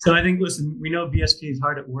 so I think, listen, we know BSP is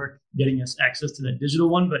hard at work getting us access to that digital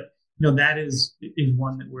one, but that is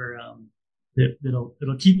one that we're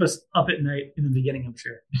that'll keep us up at night in the beginning, I'm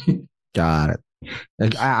sure. Got it.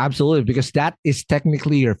 Absolutely, because that is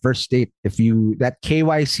technically your first step. If that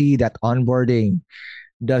KYC, that onboarding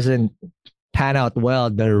doesn't pan out well,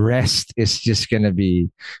 the rest is just going to be,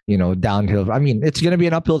 downhill. I mean, it's going to be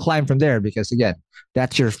an uphill climb from there because, again,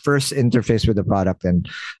 that's your first interface with the product. And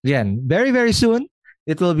again, very, very soon,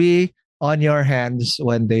 it will be on your hands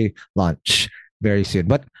when they launch very soon.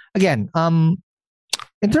 But again,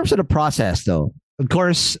 in terms of the process, though, of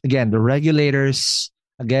course, again, the regulators,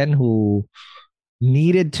 again, who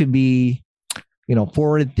needed to be,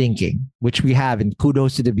 forward thinking, which we have, and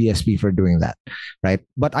kudos to the BSP for doing that, right?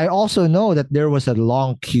 But I also know that there was a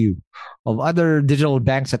long queue of other digital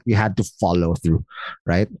banks that we had to follow through,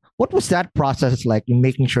 right? What was that process like in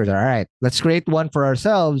making sure that, all right, let's create one for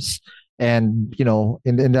ourselves, and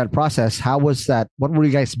in that process, how was that? What were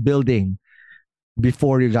you guys building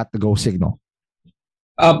before you got the Go Signal?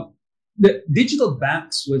 The digital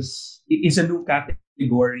banks is a new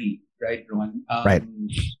category, right, Ron? Right.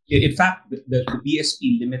 In fact, the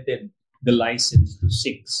BSP limited the license to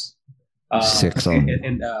 6.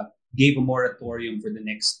 And gave a moratorium for the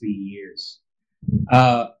next 3 years.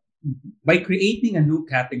 By creating a new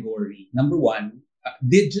category, number one,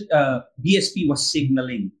 BSP was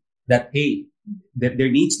signaling that, hey, that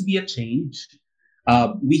there needs to be a change.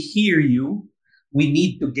 We hear you. We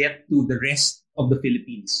need to get to the rest of the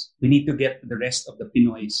Philippines. We need to get to the rest of the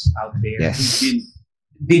Pinoys out there who've been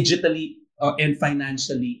digitally and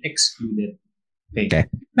financially excluded. Okay.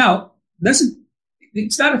 Now,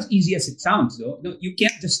 it's not as easy as it sounds, though. No, you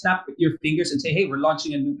can't just snap your fingers and say, "Hey, we're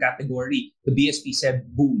launching a new category." The BSP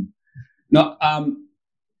said, "Boom." No,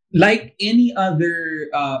 like any other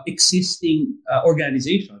existing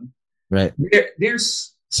organization, Right.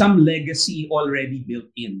 there's some legacy already built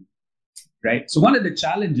in, right? So one of the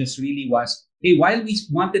challenges really was, hey, while we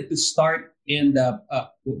wanted to start in the,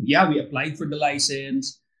 we applied for the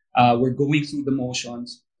license, we're going through the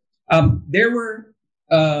motions. There were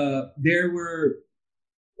how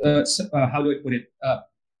do I put it?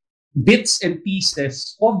 Bits and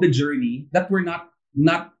pieces of the journey that were not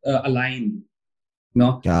aligned.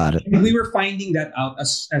 No, Got it. and we were finding that out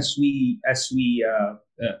as we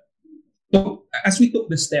took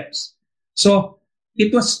the steps. So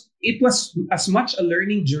it was as much a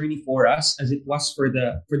learning journey for us as it was for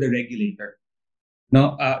the regulator.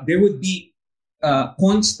 No, there would be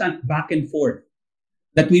constant back and forth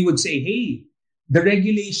that we would say, hey, the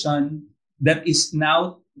regulation that is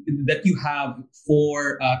now that you have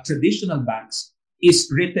for traditional banks is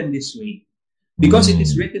written this way. Because it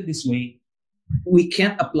is written this way, we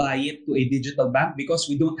can't apply it to a digital bank because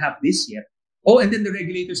we don't have this yet. Oh, and then the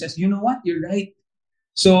regulator says, you know what? You're right.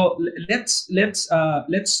 So let's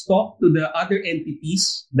talk to the other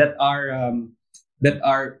entities that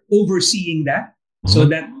are overseeing that, so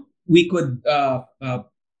that we could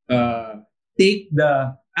take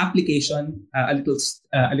the application a little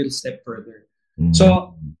step further.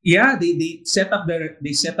 So yeah, they set up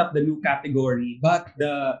the new category, but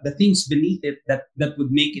the things beneath it that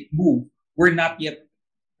would make it move were not yet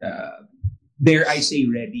dare I say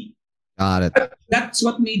ready. Got it. That's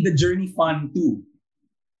what made the journey fun too.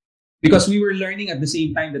 Because we were learning at the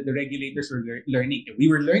same time that the regulators were learning. We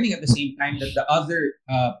were learning at the same time that the other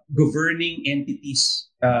governing entities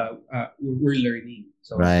were learning.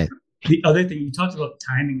 So, Right. The other thing, you talked about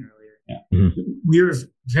timing earlier. Yeah. Mhm. We were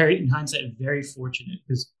in hindsight, very fortunate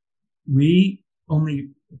because I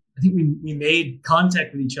think we made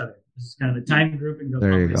contact with each other. This is kind of a time group and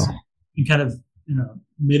There you go. in kind of,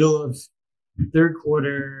 middle of third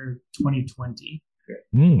quarter 2020.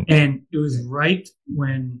 Mm. And it was right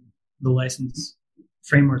when the license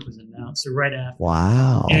framework was announced, so right after.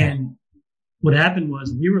 Wow. And what happened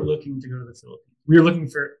was we were looking to go to the Philippines. We were looking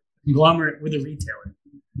for a conglomerate with a retailer.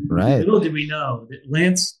 Right. Little did we know that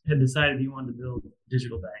Lance had decided he wanted to build a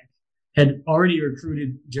digital bank, had already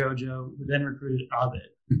recruited Jojo, who then recruited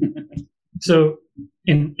Abid. So,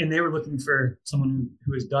 and they were looking for someone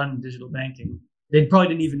who has done digital banking. They probably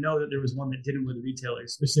didn't even know that there was one that didn't with a retailer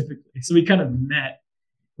specifically. So we kind of met.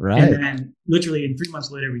 Right. And then literally in 3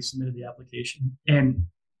 months later, we submitted the application. And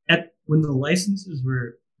when the licenses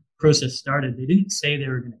process started, they didn't say they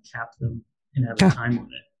were going to cap them and have a time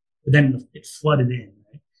limit. But then it flooded in,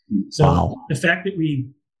 right? So the fact that we,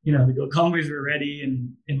 the Congress were ready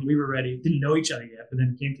and we were ready, didn't know each other yet, but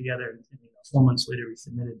then came together and 4 months later we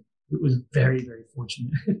submitted. It was very, very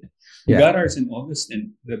fortunate. We Yeah. got ours in August,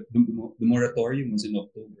 and the moratorium was in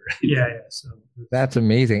October. Yeah. So That's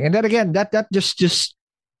amazing. And then again, that just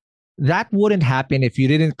that wouldn't happen if you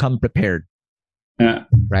didn't come prepared, Yeah.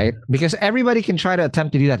 right? Because everybody can try to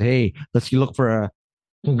attempt to do that. Hey, let's look for a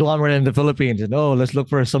conglomerate in the Philippines, and let's look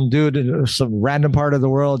for some dude in some random part of the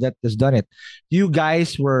world that has done it. You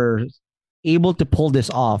guys were able to pull this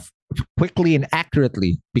off quickly and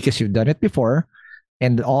accurately because you've done it before,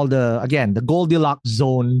 and the Goldilocks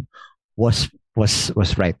zone was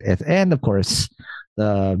right, and of course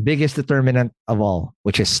the biggest determinant of all,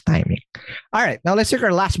 which is timing. All right, now let's take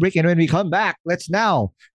our last break, and when we come back, let's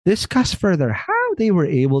now discuss further how they were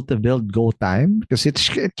able to build GoTime, because it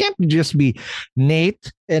can't just be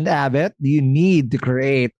Nate and Abbott. You need to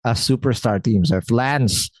create a superstar team. So if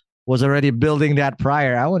Lance was already building that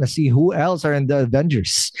prior, I want to see who else are in the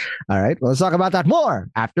Avengers. All right, well, let's talk about that more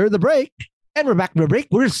after the break. And we're back from the break.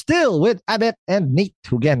 We're still with Abbott and Nate,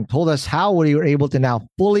 who again told us how we were able to now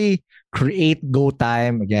fully create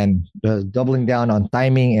GoTime. Again, doubling down on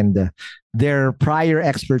timing and their prior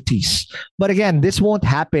expertise. But again, this won't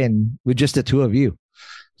happen with just the two of you.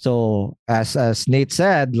 So as Nate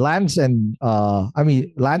said, Lance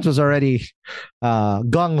was already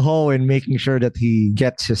gung ho in making sure that he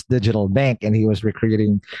gets his digital bank, and he was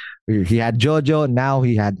recruiting. He had Jojo, now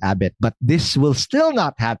he had Abbott, but this will still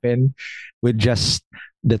not happen with just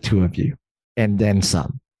the two of you, and then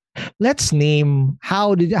some. Let's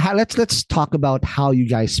let's talk about how you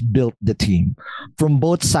guys built the team from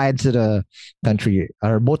both sides of the country,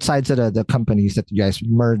 or both sides of the companies that you guys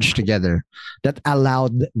merged together that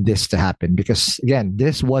allowed this to happen. Because again,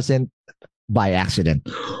 this wasn't by accident.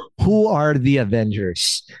 Who are the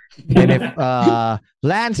Avengers? And if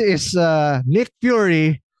Lance is Nick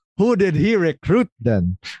Fury, who did he recruit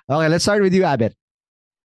then? Okay, let's start with you, Abbott.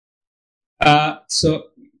 So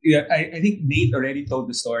yeah, I think Nate already told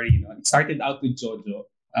the story. It started out with Jojo,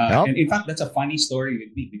 Yep. and in fact, that's a funny story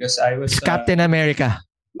with me because I was It's Captain America,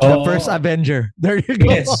 the first Avenger. There you go.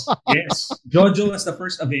 Yes. Jojo was the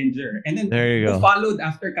first Avenger, and then There you who go. followed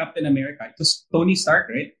after Captain America? It was Tony Stark,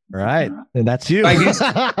 right? Right. And that's you. I guess.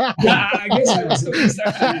 Yeah, I guess I was Tony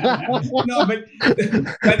Stark. No, but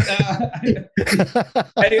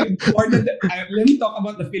let me talk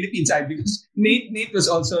about the Philippine side because Nate was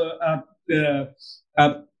also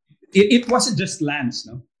it wasn't just Lance,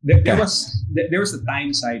 no. There was the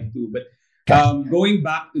time side too, but going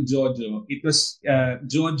back to Jojo, it was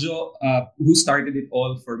Jojo who started it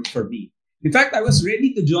all for me. In fact, I was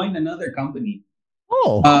ready to join another company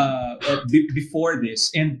before this,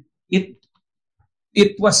 and it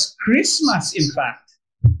was Christmas, in fact.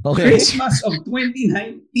 Okay. Christmas of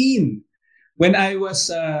 2019 when I was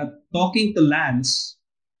talking to Lance,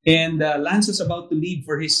 and Lance was about to leave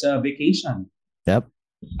for his vacation. Yep.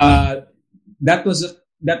 That was a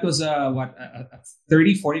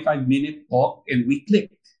 30, 45 minute talk, and we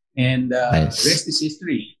clicked, and Nice. rest is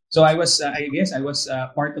history. So I was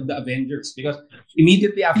part of the Avengers because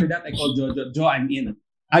immediately after that I called Joe, I'm in.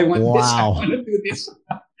 I want this. I Wow. want to do this.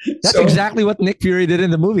 That's So- exactly what Nick Fury did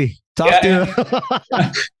in the movie.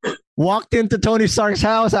 Walked into Tony Stark's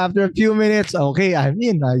house after a few minutes. Okay, I'm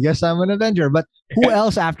in. I guess I'm an Avenger. But who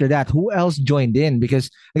else after that? Who else joined in? Because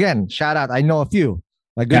again, shout out. I know a few.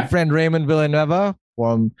 My good Yeah. friend Raymond Villanueva,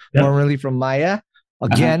 formerly from Maya.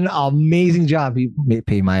 Again, amazing job.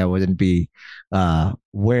 Maya wouldn't be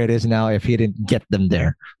where it is now if he didn't get them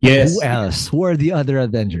there. Yes. Who else? Who are the other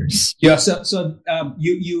Avengers? Yeah. So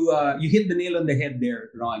you hit the nail on the head there,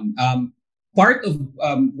 Ron. Part of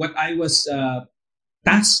what I was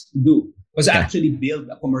tasked to do was actually build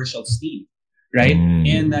a commercial team, right?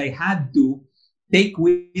 And I had to take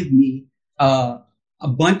with me a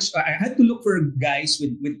bunch. I had to look for guys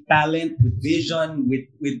with talent, with vision,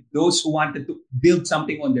 with those who wanted to build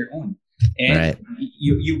something on their own. And Right.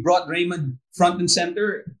 you brought Raymond front and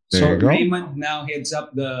center. There So you go. Raymond now heads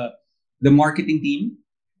up the marketing team,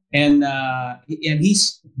 and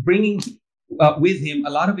he's bringing with him a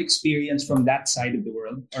lot of experience from that side of the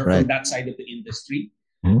world or Right. from that side of the industry.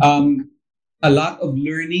 Mhm. A lot of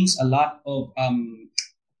learnings, a lot of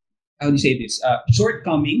how do you say this?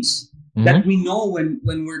 Shortcomings that we know when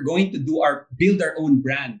we're going to build our own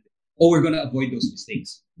brand, or we're going to avoid those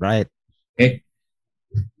mistakes. Right. Okay.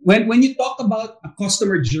 When you talk about a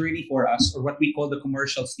customer journey for us, or what we call the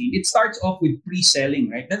commercials team, it starts off with pre-selling,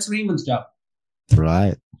 right? That's Raymond's job.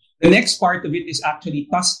 Right. The next part of it is actually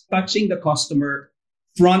touching the customer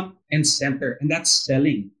front and center, and that's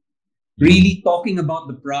selling. Really talking about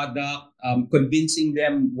the product, convincing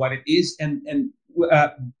them what it is, and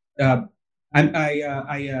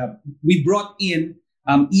we brought in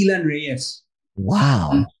Elan Reyes.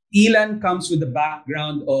 Wow. Elan comes with the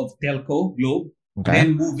background of telco, Globe, Okay.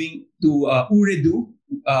 then moving to Ooredoo,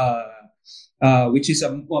 which is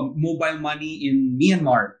a mobile money in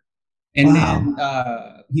Myanmar. And then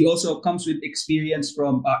he also comes with experience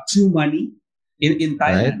from True Money in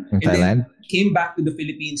Thailand. Right. In And Thailand. then came back to the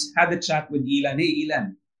Philippines, had a chat with Elan. Hey,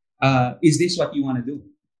 Elan, is this what you want to do?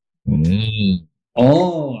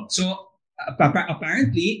 Oh, so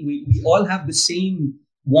apparently we all have the same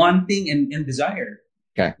wanting and desire.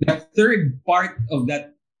 Okay. The third part of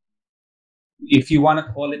that, if you want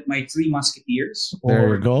to call it my three musketeers, There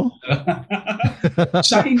or you go.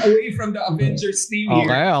 shying away from the Avengers team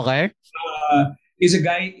here, Okay. is a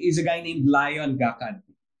guy named Lion Gakad.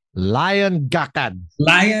 Lion Gakad.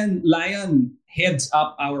 Lion heads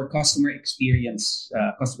up our customer experience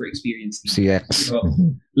team. CX. So,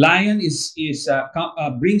 Lion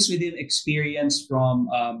brings with him experience from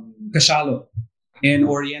Cashalo and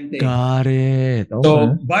Oriente. Got it. So,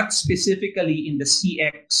 Okay. but specifically in the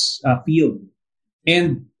CX field.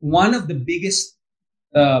 And one of the biggest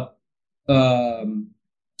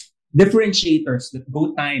differentiators that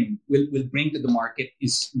GoTime will bring to the market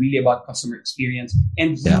is really about customer experience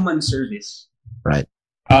and human service. Right.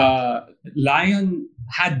 Lion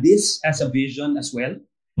had this as a vision as well.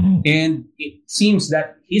 And it seems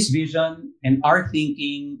that his vision and our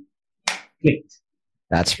thinking clicked.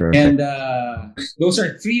 That's perfect. And those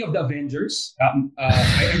are three of the Avengers.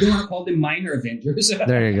 I don't want to call them minor Avengers.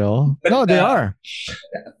 There you go. But, No, they are.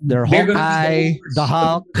 They're they're gonna be Hawkeye, the the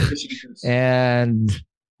Hulk, overseers. and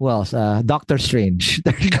who else? Doctor Strange.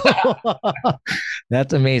 There you go.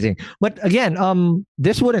 That's amazing. But again,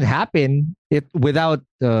 this wouldn't happen without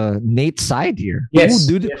Nate's side here. Yes.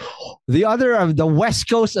 Who do the other of the West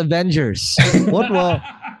Coast Avengers? What will?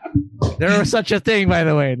 There was such a thing, by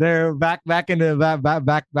the way. There back in the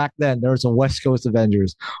back then. There was a West Coast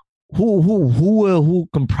Avengers. Who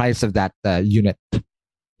comprised of that unit?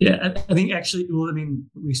 Yeah, I think actually, well, I mean,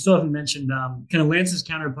 we still haven't mentioned kind of Lance's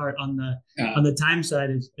counterpart on the time side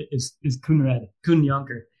is Koen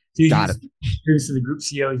Jonker. So Got it. Previously the group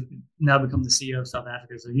CEO, he's now become the CEO of South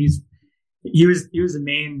Africa. So he was the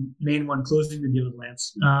main one closing the deal with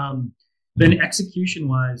Lance. Then execution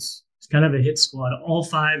wise, it's kind of a hit squad. All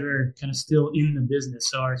five are kind of still in the business.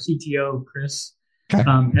 So our CTO Chris, Okay.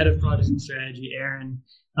 head of product and strategy Aaron,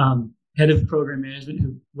 head of program management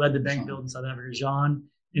who led the bank build in South Africa Jean,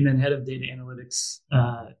 and then head of data analytics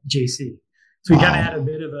JC. So we kind of had a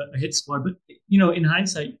bit of a hit squad. But in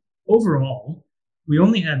hindsight, overall, we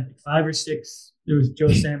only had like 5 or 6. There was Joe,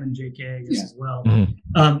 Sam, and JK, I guess, as well.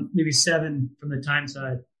 Maybe 7 from the time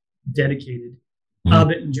side dedicated.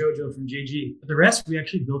 Albert and Jojo from JG. But the rest we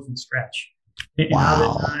actually built from scratch. And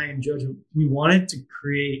Albert and I and Jojo, we wanted to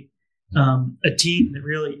create a team that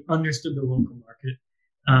really understood the local market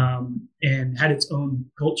and had its own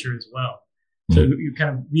culture as well. So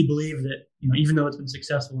we believe that, even though it's been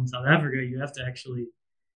successful in South Africa, you have to actually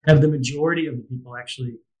have the majority of the people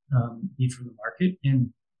actually be from the market.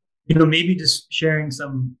 And, maybe just sharing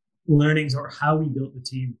some learnings or how we built the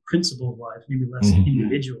team principle wise, maybe less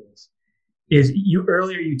individuals, is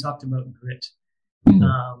earlier you talked about grit.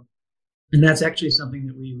 And that's actually something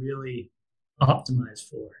that we really optimize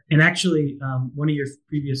for. And actually, one of your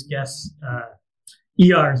previous guests,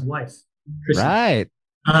 ER's wife, Kristen, Right.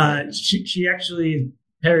 She actually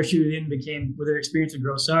parachuted in, became, with her experience at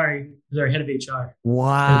Grocery, was our head of HR.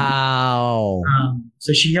 Wow.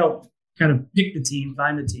 So she helped kind of pick the team,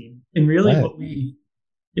 find the team. And really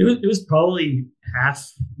it was probably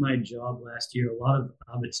half my job last year, a lot of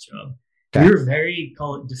Abed's job. Okay. We were very,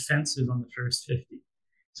 call it defensive on the first 50.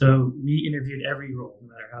 So we interviewed every role, no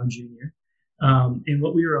matter how junior. And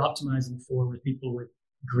what we were optimizing for were people with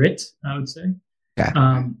grit, I would say. Okay.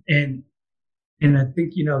 And I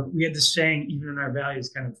think, we had this saying, even in our values,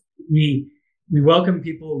 kind of, we welcome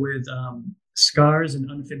people with scars and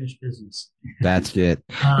unfinished business. That's good.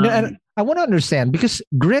 And I want to understand, because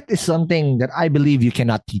grit is something that I believe you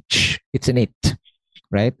cannot teach. It's innate,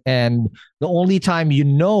 right? And the only time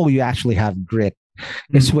you actually have grit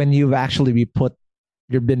is when you've actually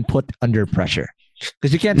been put under pressure.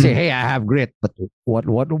 Because you can't say, "Hey, I have grit," but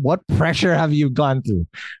what pressure have you gone through,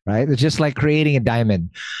 right? It's just like creating a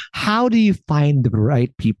diamond. How do you find the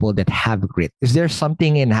right people that have grit? Is there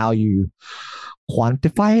something in how you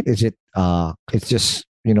quantify it? Is it it's just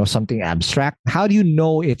something abstract? How do you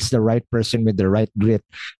know it's the right person with the right grit?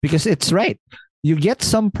 Because it's right. You get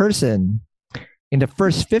some person in the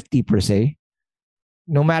first 50 per se,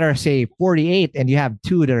 no matter say 48, and you have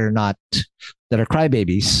 2 that are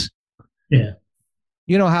crybabies. Yeah.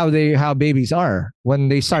 You know how babies are. When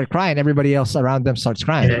they start crying, everybody else around them starts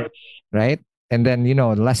crying, right? And then the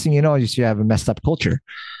last thing you know is you have a messed up culture.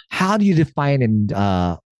 How do you define and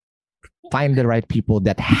find the right people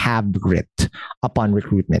that have grit upon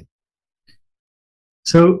recruitment?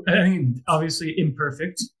 So I think obviously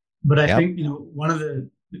imperfect, but I think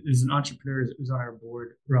there's an entrepreneur who's on our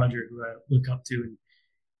board, Roger, who I look up to,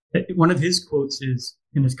 and one of his quotes is,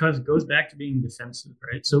 and it goes back to being defensive,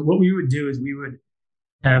 right? So what we would do is we would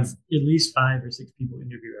have at least 5 or 6 people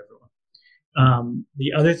interview everyone.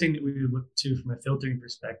 The other thing that we would look to from a filtering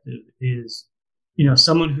perspective is,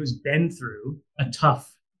 someone who's been through a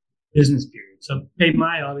tough business period. So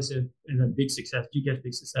PayMy obviously is a big success, GCash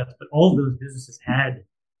big success, but all of those businesses had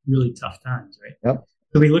really tough times, right? Yep.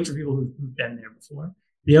 So we look for people who've been there before.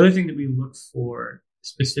 The other thing that we look for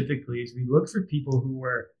specifically is we look for people who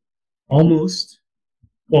were almost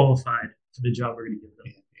qualified for the job we're going to give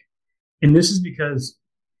them. And this is because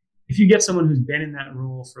if you get someone who's been in that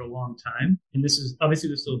role for a long time, and this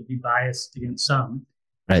will be biased against some,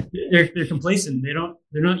 right? They're complacent.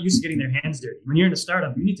 They're not used to getting their hands dirty. When you're in a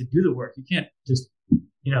startup, you need to do the work. You can't just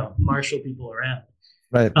marshal people around.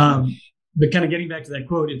 Right. But kind of getting back to that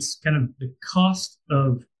quote, it's kind of the cost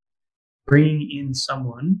of bringing in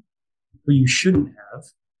someone who you shouldn't have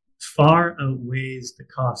far outweighs the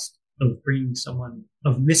cost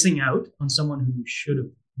of missing out on someone who you should have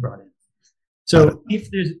brought in. So if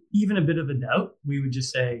there's even a bit of a doubt, we would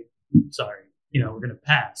just say, sorry, we're going to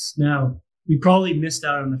pass. Now, we probably missed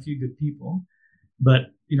out on a few good people,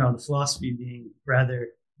 but, the philosophy being rather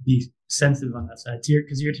be sensitive on that side.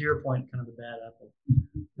 Because you're to your point, kind of the bad apple.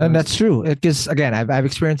 And that's true. Because, again, I've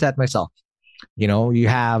experienced that myself. You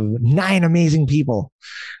have 9 amazing people.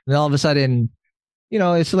 And all of a sudden,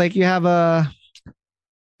 it's like you have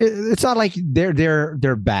it's not like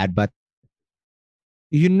they're bad, but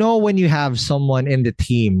when you have someone in the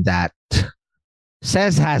team that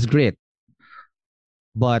says has grit,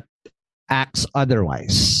 but acts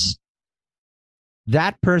otherwise,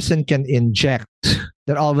 that person can inject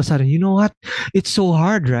that all of a sudden, you know what? It's so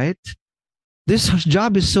hard, right? This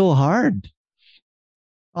job is so hard.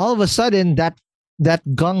 All of a sudden, that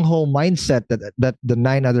gung ho mindset that the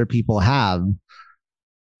 9 other people have,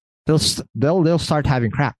 they'll start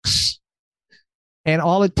having cracks. And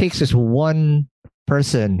all it takes is one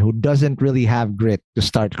person who doesn't really have grit to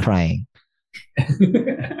start crying.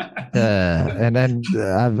 And then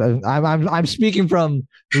I'm speaking from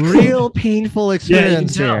real painful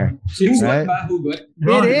experience here. Right?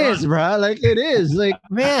 It is, bro. Like it is, like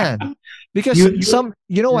man, because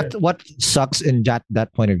you know what sucks in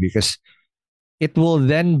that point of view, because it will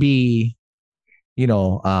then be,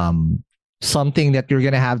 something that you're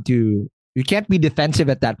gonna have to. You can't be defensive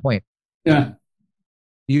at that point. Yeah,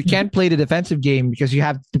 you can't play the defensive game because you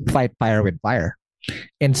have to fight fire with fire,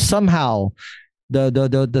 and somehow.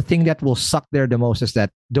 The thing that will suck there the most is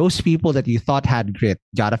that those people that you thought had grit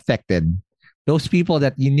got affected. Those people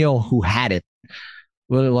that who had it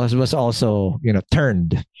was also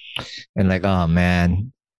turned, and like, oh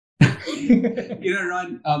man.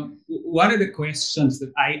 Ron, one of the questions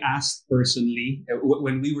that I asked personally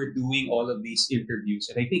when we were doing all of these interviews,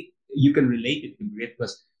 and I think you can relate it to grit,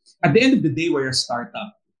 was at the end of the day, we're a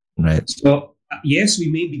startup, right? So. Yes, we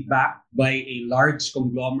may be backed by a large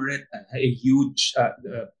conglomerate, a huge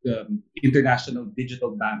international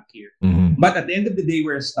digital bank here. Mm-hmm. But at the end of the day,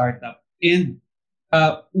 we're a startup. And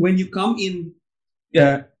when you come in,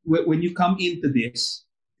 when you come into this,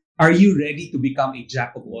 are you ready to become a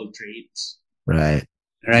jack of all trades? Right.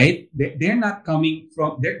 Right. They're not coming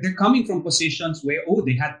from. They're coming from positions where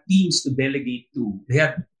they had teams to delegate to. They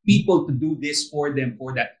had people to do this for them,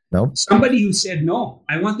 for that. Nope. Somebody who said, no,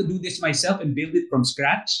 I want to do this myself and build it from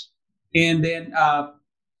scratch. And then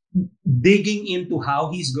digging into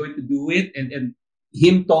how he's going to do it and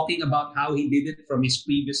him talking about how he did it from his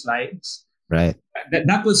previous lives. Right.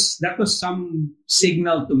 That was some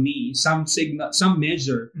signal to me, some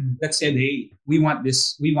measure that said, hey, we want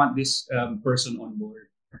this person on board.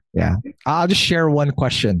 Yeah. I'll just share one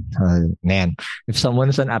question, Nan. If someone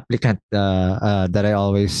is an applicant that I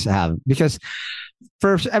always have, because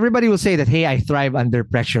first everybody will say that, hey, I thrive under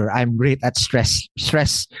pressure. I'm great at stress.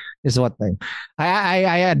 Stress is one thing.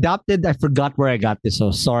 I adopted. I forgot where I got this,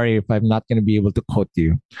 so sorry if I'm not going to be able to quote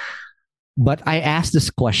you. But I asked this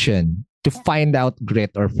question to find out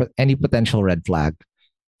grit or any potential red flag,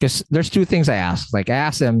 because there's 2 things I asked. Like I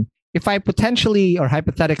asked them, if I potentially or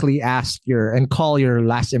hypothetically ask and call your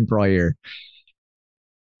last employer,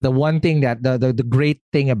 the one thing that the great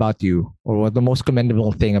thing about you, or what the most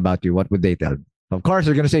commendable thing about you, what would they tell me? Of course,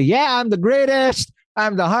 they're going to say, yeah, I'm the greatest.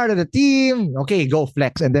 I'm the heart of the team. Okay, go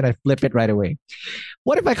flex. And then I flip it right away.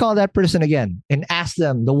 What if I call that person again and ask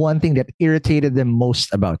them the one thing that irritated them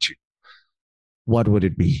most about you? What would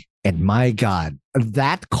it be? And my God,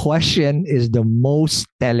 that question is the most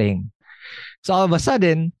telling. So all of a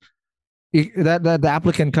sudden, the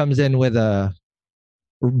applicant comes in with a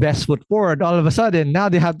best foot forward. All of a sudden, now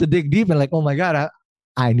they have to dig deep and like, oh my God,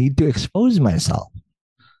 I need to expose myself.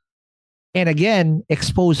 And again,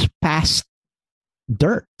 expose past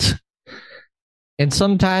dirt. And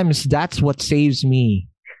sometimes that's what saves me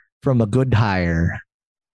from a good hire,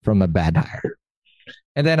 from a bad hire.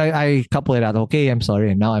 And then I couple it out. Okay, I'm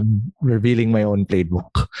sorry. And now I'm revealing my own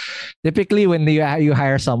playbook. Typically, when you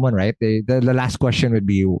hire someone, right, the last question would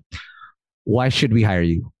be, why should we hire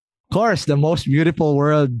you? Of course, the most beautiful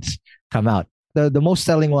words come out. The most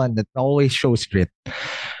telling one that always shows grit.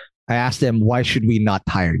 I asked them, why should we not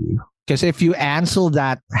hire you? Because if you answer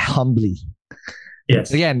that humbly,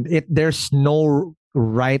 yes, again, there's no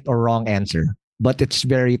right or wrong answer, but it's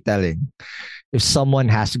very telling. If someone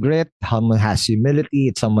has grit, someone has humility,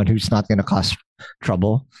 it's someone who's not going to cause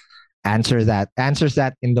trouble, answers that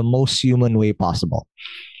in the most human way possible.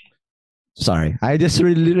 Sorry, I just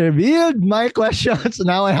really revealed my questions.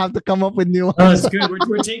 Now I have to come up with new ones. Oh, it's good.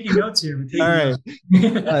 We're taking notes here. All right.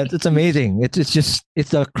 It's amazing. It's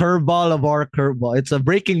a curveball of our curveball. It's a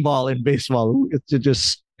breaking ball in baseball.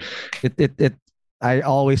 I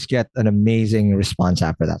always get an amazing response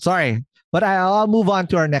after that. Sorry, but I'll move on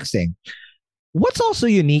to our next thing. What's also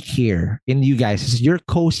unique here in you guys is you're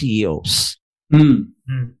co-CEOs,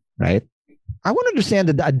 right? I want to understand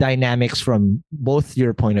the dynamics from both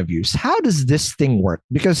your point of views. How does this thing work?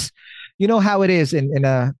 Because you know how it is in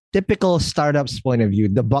a typical startup's point of view,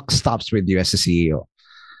 the buck stops with you as a CEO.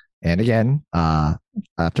 And again, a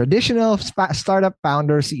traditional startup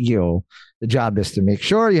founder CEO, the job is to make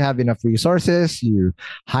sure you have enough resources, you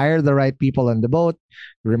hire the right people on the boat,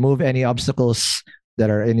 remove any obstacles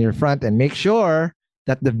that are in your front, and make sure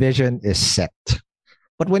that the vision is set.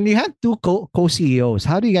 But when you have two co-CEOs,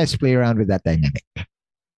 how do you guys play around with that dynamic?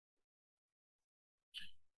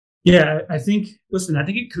 Yeah, I think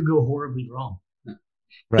it could go horribly wrong.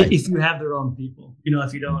 Right. If you have the wrong people.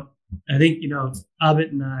 If you don't, I think,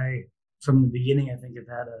 Abid and I, from the beginning, I think have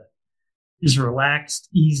had a just relaxed,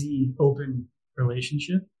 easy, open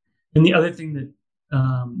relationship. And the other thing that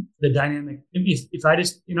the dynamic, if I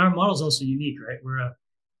just, our model is also unique, right? We're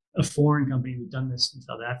a foreign company. We've done this in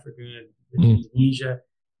South Africa, Indonesia,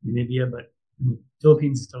 Namibia, but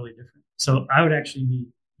Philippines is totally different. So I would actually be,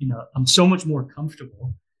 I'm so much more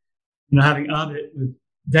comfortable, having Abid with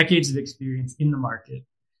decades of experience in the market.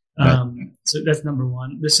 So that's number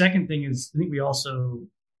one. The second thing is, I think we also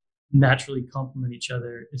naturally complement each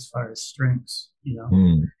other as far as strengths.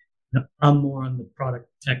 I'm more on the product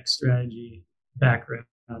tech strategy background,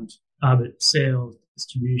 Abid sales,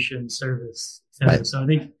 distribution, service, etc. Right. So I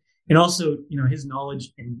think, and also, his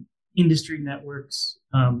knowledge in industry networks.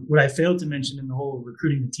 What I failed to mention in the whole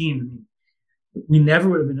recruiting the team, we never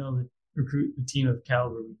would have been able to recruit the team of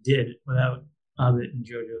caliber we did without Abid and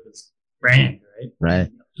Jojo's brand, right? Right.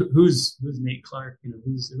 Who's Nate Clark? Who are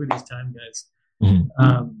these time guys?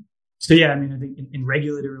 Mm-hmm. So yeah, I think in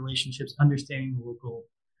regulated relationships, understanding the local.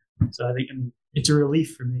 So I think it's a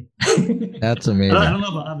relief for me. That's amazing. I don't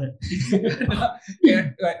know about Abid.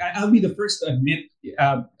 Yeah, I'll be the first to admit.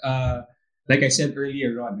 Like I said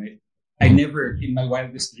earlier on, right? I never, in my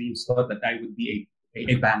wildest dreams, thought that I would be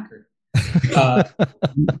a banker.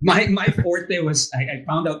 My forte was, I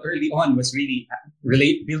found out early on, was really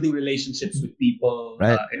building relationships with people,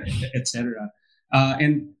 right. etc.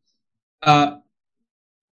 And I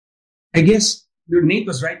guess Nate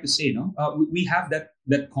was right to say, we have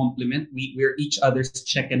that complement. We're each other's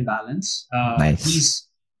check and balance. Nice.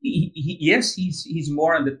 He's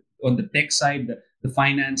more on the tech side, the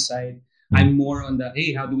finance side. I'm more on the,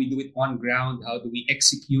 hey, how do we do it on ground? How do we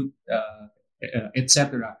execute,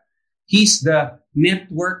 etc. He's the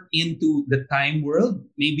network into the time world.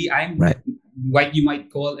 Maybe I'm what you might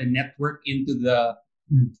call a network into the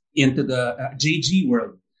JG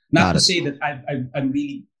world. Not to say that I'm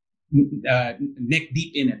really neck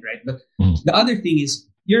deep in it, right? But the other thing is,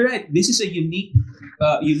 you're right. This is a unique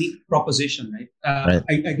proposition, right?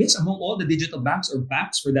 I guess among all the digital banks, or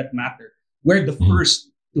banks for that matter, we're the first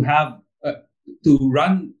to have to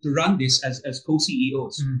run this as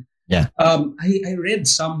co-CEOs. Yeah. I read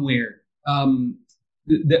somewhere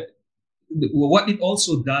what it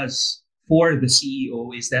also does for the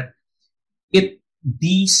CEO is that it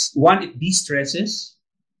de-stresses,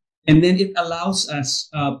 and then it allows us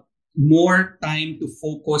more time to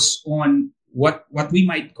focus on what we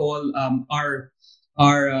might call our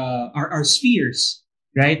spheres,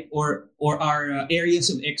 right? Or our areas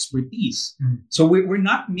of expertise. So we're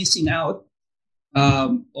not missing out.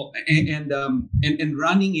 And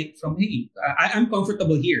running it from, hey, I'm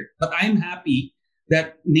comfortable here, but I'm happy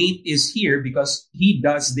that Nate is here because he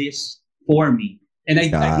does this for me. And I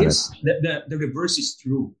guess the reverse is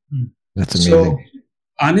true. That's amazing. So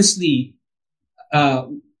honestly,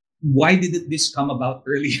 why didn't this come about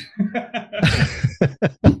earlier?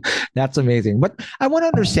 That's amazing. But I want to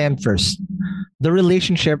understand first the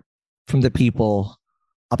relationship from the people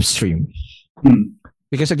upstream.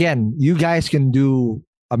 Because again, you guys can do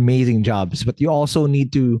amazing jobs, but you also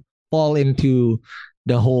need to fall into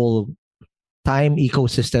the whole time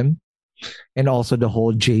ecosystem and also the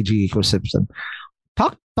whole JG ecosystem.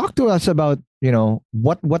 Talk to us about,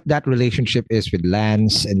 what that relationship is with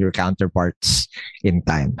Lance and your counterparts in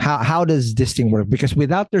time. How does this thing work? Because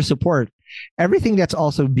without their support, everything that's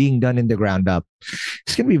also being done in the ground up,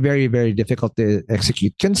 it's going to be very, very difficult to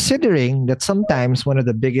execute, considering that sometimes one of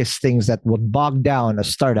the biggest things that would bog down a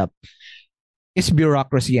startup is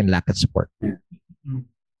bureaucracy and lack of support.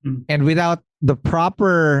 And without the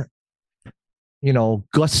proper,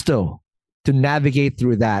 gusto to navigate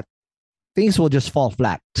through that, things will just fall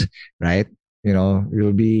flat, right?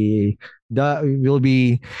 You'll be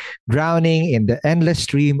drowning in the endless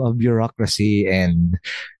stream of bureaucracy and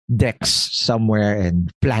decks somewhere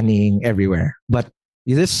and planning everywhere. But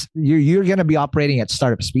you're going to be operating at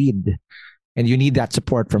startup speed, and you need that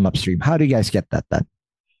support from upstream. How do you guys get that done?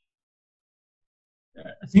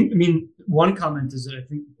 One comment is that I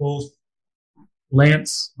think both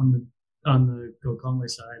Lance on the Go Conway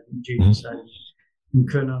side and JG side, and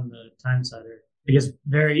Kun on the time side are, I guess,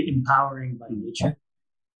 very empowering by nature.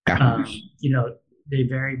 They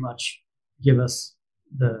very much give us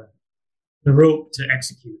the rope to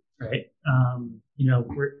execute, right?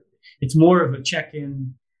 It's more of a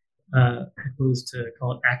check-in, opposed to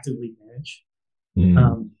call it actively manage.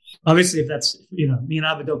 Mm. Obviously, if that's, me and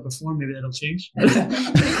Abba don't perform, maybe that'll change. But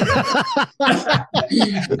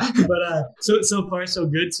so far so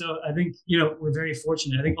good. So I think we're very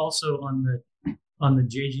fortunate. I think also on the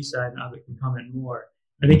JG side, and Abba can comment more.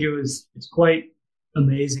 I think it's quite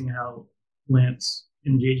amazing how Lance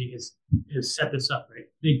and JG has set this up. Right,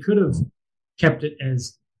 they could have kept it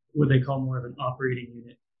as what they call more of an operating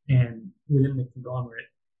unit and within the conglomerate.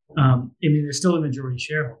 They're still a majority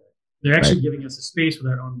shareholder. They're actually giving us a space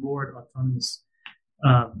with our own board, autonomous,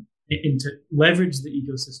 and to leverage the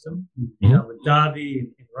ecosystem, with Davi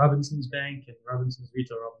and Robinson's Bank and Robinson's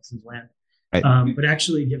Retail, Robinson's Land, but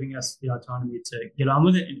actually giving us the autonomy to get on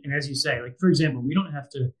with it. And as you say, like, for example, we don't have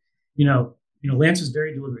to, Lance is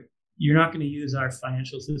very deliberate. You're not going to use our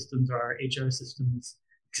financial systems or our HR systems,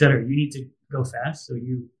 et cetera. You need to go fast. So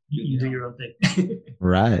you do your own thing.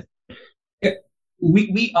 Right.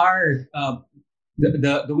 We are,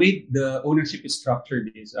 the way the ownership is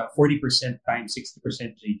structured is 40% times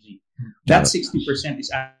 60% JG. That 60%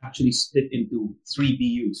 is actually split into 3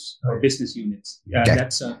 BUs or business units.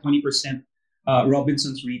 That's 20%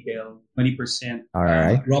 Robinson's Retail, 20%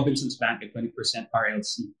 Robinson's Bank, and 20%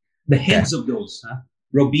 RLC. The heads of those,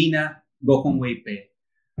 Robina Gokong Weipe,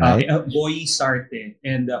 Boy Sarte,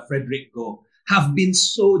 and Frederick Go, have been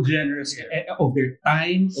so generous of their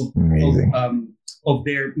time, of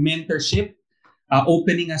their mentorship,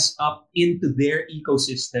 opening us up into their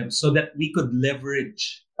ecosystem so that we could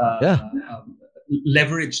leverage the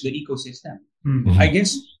ecosystem. Mm-hmm. I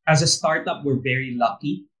guess as a startup, we're very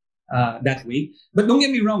lucky that way. But don't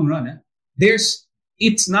get me wrong, Ron.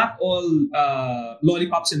 It's not all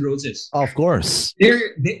lollipops and roses. Of course. They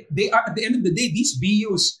are, at the end of the day, these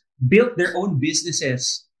BUs built their own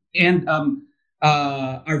businesses and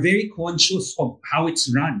are very conscious of how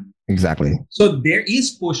it's run. Exactly. So there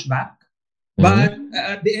is pushback. But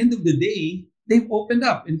at the end of the day, they've opened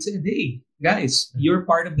up and said, hey, guys, you're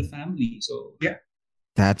part of the family. So, yeah.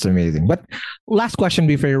 That's amazing. But last question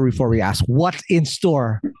before we ask, what's in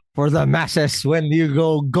store for the masses when you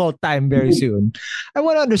go time very soon? I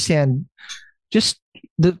want to understand just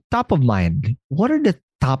the top of mind. What are the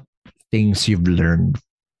top things you've learned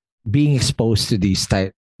being exposed to these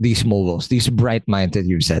moguls, these bright minds that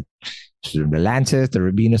you've said? So the Lances, the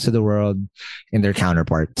Rubinas of the world, and their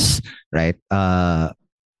counterparts, right?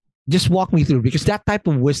 Just walk me through, because that type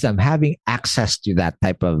of wisdom, having access to that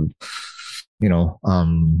type of,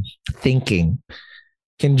 thinking,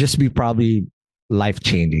 can just be probably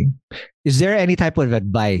life-changing. Is there any type of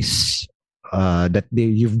advice that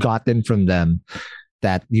you've gotten from them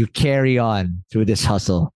that you carry on through this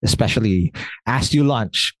hustle, especially as you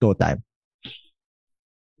launch GoTime?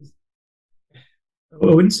 I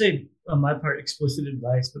wouldn't say on my part explicit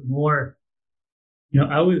advice, but more,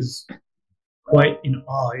 I was quite in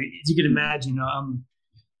awe. As you can imagine,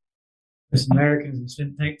 as Americans,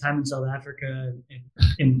 spent time in South Africa,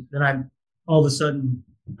 and then I'm all of a sudden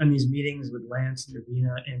on these meetings with Lance and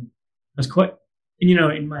Rubina, and I was quite,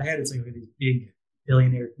 in my head, it's like these big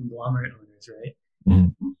billionaire conglomerate owners, right?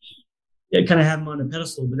 Mm-hmm. Yeah, kind of have them on a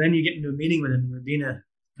pedestal, but then you get into a meeting with them, and Rubina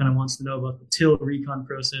kind of wants to know about the till recon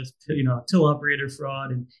process, till operator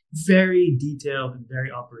fraud, and very detailed and very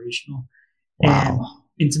operational. Wow.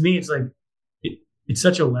 And to me, it's like, it's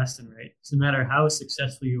such a lesson, right? So no matter how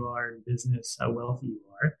successful you are in business, how wealthy you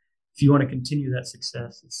are, if you want to continue that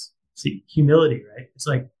success, it's humility, right? It's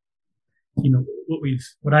like,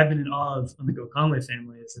 what I've been in awe of on the Go Conway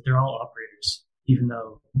family is that they're all operators, even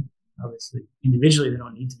though obviously individually they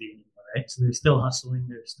don't need to be anymore, right? So they're still hustling,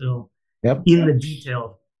 they're still in the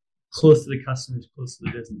detail, close to the customers, close to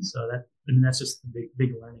the business. So that's just the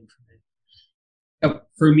big learning for me.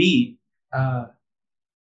 For me,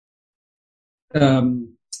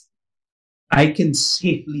 I can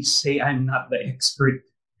safely say I'm not the expert.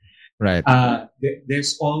 Right.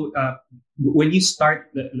 There's all when you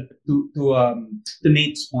start to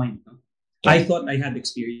Nate's point. I thought I had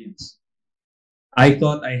experience. I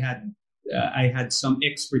thought I had some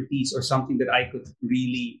expertise or something that I could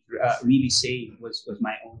really say was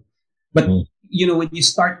my own. But when you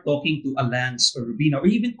start talking to a Lance or Rubina or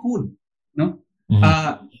even Kun,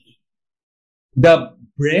 the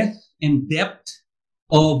breadth and depth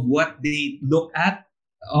of what they look at,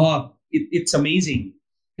 it's amazing.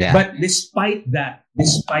 Yeah. But despite that,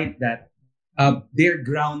 they're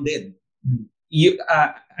grounded.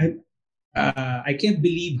 I can't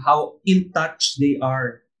believe how in touch they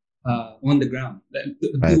are on the ground.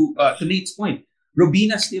 To Nate's point,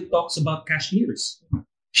 Robina still talks about cashiers.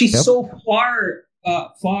 She's so far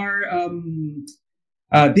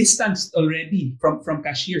distanced already from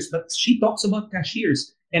cashiers, but she talks about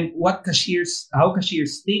cashiers and how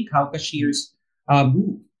cashiers think, how cashiers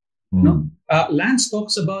move. No, Lance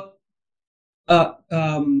talks about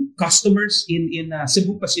customers in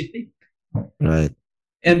Cebu Pacific, Right.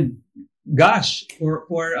 and gosh,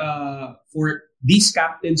 for these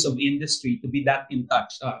captains of industry to be that in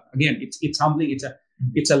touch, again, it's humbling.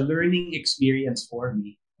 It's a learning experience for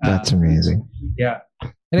me. That's amazing. Yeah,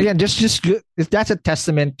 And again, just good, that's a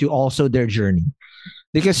testament to also their journey,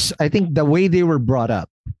 because I think the way they were brought up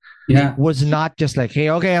yeah, was not just like, hey,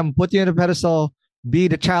 okay, I'm putting you in a pedestal, be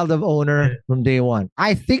the child of owner from day one.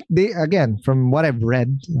 I think they, again, from what I've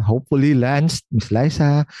read, hopefully Lance, Miss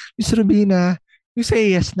Liza, Miss Rubina, you say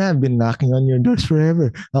yes na, I've been knocking on your doors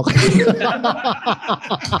forever. Okay.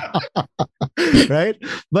 Right?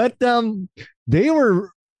 But they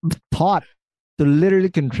were taught to literally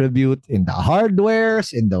contribute in the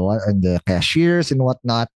hardwares, in the cashiers and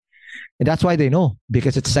whatnot. And that's why they know,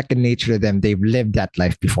 because it's second nature to them. They've lived that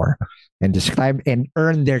life before and described and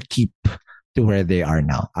earned their keep to where they are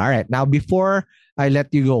now. All right. Now, before I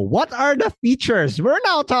let you go, what are the features? We're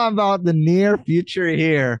now talking about the near future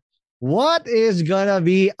here. What is going to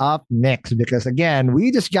be up next? Because again,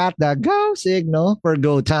 we just got the go signal for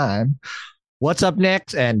go time. What's up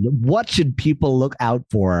next? And what should people look out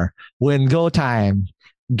for when go time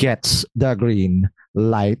gets the green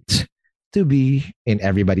light to be in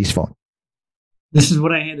everybody's phone? This is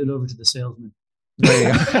what I handed over to the salesman. There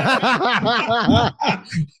you go.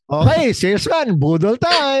 Okay, salesman, boodle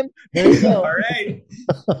time. There you go. all right.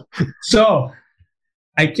 So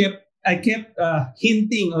I kept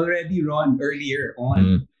hinting already, Ron, earlier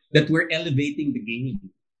on that we're elevating the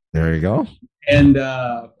game There you go. and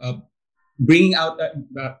bringing out,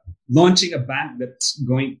 launching a bank that's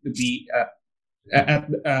going to be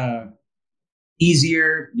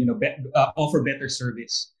easier, offer better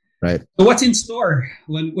service. Right. So what's in store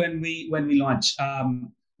when we launch?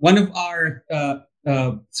 One of our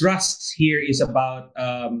thrusts here is about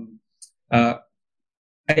I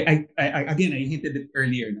hinted it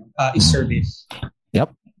earlier. Is service.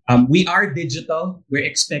 Yep. We are digital. We're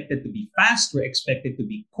expected to be fast. We're expected to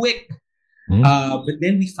be quick. But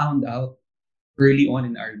then we found out early on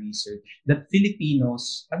in our research that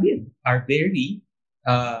Filipinos, again, are very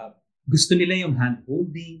gusto nila yung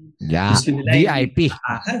hand-holding. Yeah. Gusto nila yung VIP.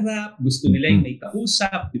 harap. Gusto nila yung may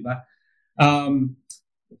kausap, di ba?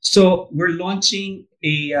 So we're launching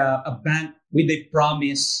a bank with a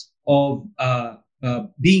promise of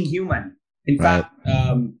being human. In Right. fact,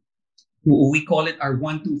 we call it our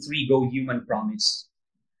 1, 2, 3 go human promise.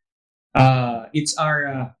 It's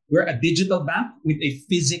we're a digital bank with a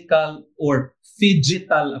physical or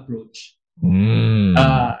phygital approach.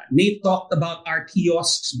 Nate talked about our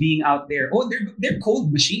kiosks being out there. Oh, they're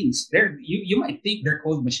cold machines. You might think they're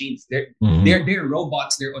cold machines. They're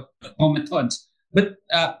robots. They're automatons. But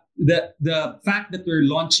the fact that we're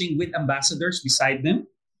launching with ambassadors beside them,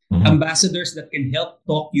 ambassadors that can help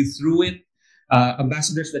talk you through it,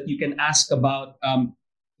 ambassadors that you can ask about.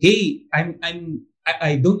 Hey,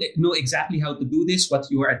 I don't know exactly how to do this. What's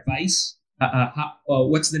your advice?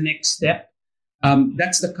 What's the next step?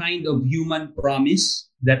 That's the kind of human promise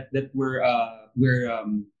that we're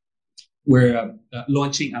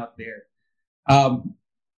launching out there.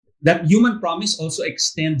 That human promise also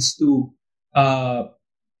extends to our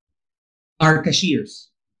cashiers.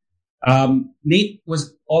 Nate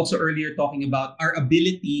was also earlier talking about our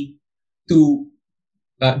ability to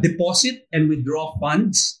deposit and withdraw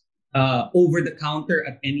funds over the counter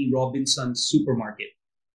at any Robinsons supermarket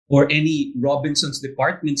or any Robinsons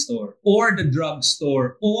department store or the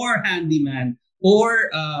drugstore or handyman or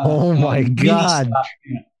Oh my God.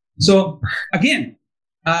 So again,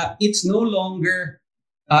 it's no longer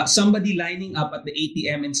somebody lining up at the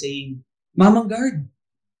ATM and saying, Mamang Guard,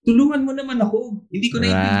 tulungan mo naman ako. Hindi ko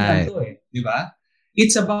naiintindihan to eh. Di ba?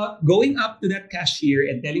 It's about going up to that cashier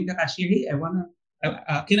and telling the cashier, hey, I want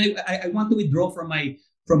to withdraw from my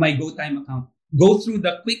GoTime account. Go through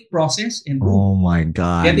the quick process and boom, Oh my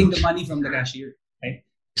God. getting the money from the cashier. Right?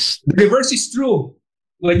 The reverse is true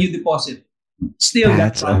when you deposit. Still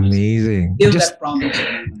That's that promise. amazing. Still Just that promise.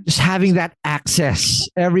 just having that access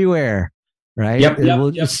everywhere, right? Yep, It yep,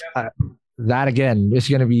 will yep, just, that again is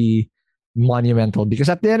going to be monumental, because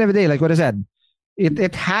at the end of the day, like what I said,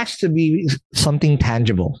 it has to be something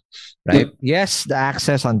tangible, right? Yep. Yes, the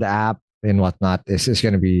access on the app and whatnot is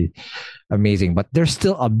going to be amazing, but there's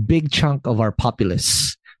still a big chunk of our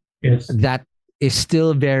populace Yes. that is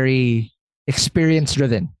still very experience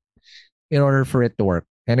driven in order for it to work.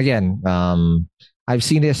 And again, I've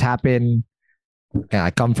seen this happen. And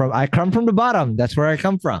I come from the bottom. That's where I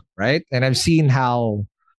come from, right? And I've seen how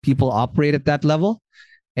people operate at that level.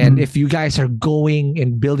 And if you guys are going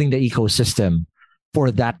and building the ecosystem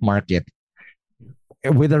for that market,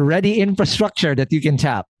 with a ready infrastructure that you can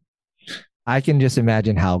tap, I can just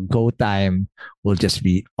imagine how GoTime will just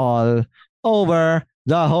be all over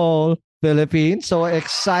the whole Philippines. So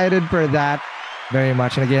excited for that very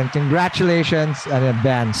much. And again, congratulations in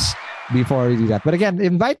advance before we do that. But again,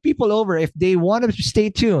 invite people over if they want to stay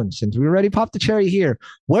tuned. Since we already popped the cherry here,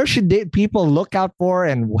 where should people look out for,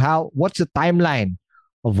 and what's the timeline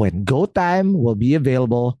of when GoTime will be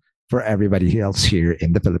available for everybody else here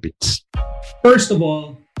in the Philippines? First of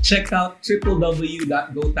all, check out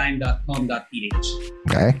www.gotime.com.ph.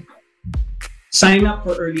 Okay. Sign up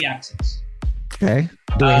for early access. Okay.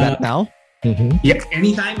 Doing that now? Mm-hmm. Yeah,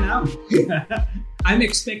 anytime now. I'm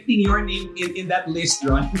expecting your name in that list,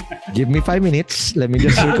 Ron. Give me 5 minutes. Let me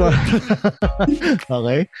just record.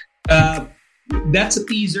 Okay. That's a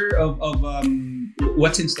teaser of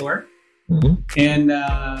what's in store. Mm-hmm. And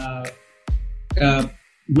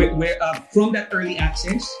we're from that early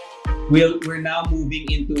access, we're now moving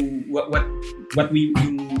into what we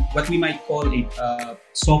might call a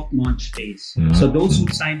soft launch phase. Mm-hmm. So those who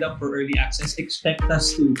signed up for early access, expect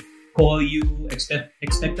us to call you,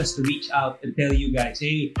 expect us to reach out and tell you guys,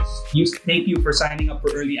 hey, thank you for signing up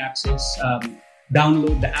for early access.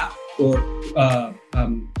 Download the app or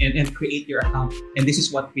and create your account. And this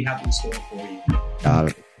is what we have in store for you.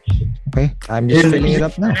 Okay, I'm just filling it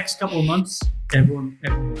up now. The next couple of months, everyone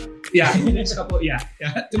will. Yeah, the next couple. Yeah.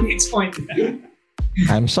 To make its point.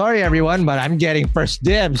 I'm sorry, everyone, but I'm getting first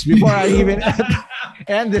dibs before I even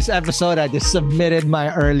end this episode. I just submitted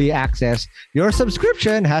my early access. Your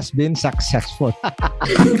subscription has been successful.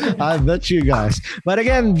 I bet you guys. But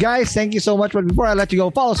again, guys, thank you so much. But before I let you go,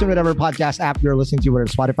 follow us on whatever podcast app you're listening to, whether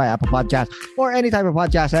Spotify, Apple Podcast, or any type of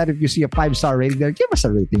podcast app. If you see a 5-star rating there, give us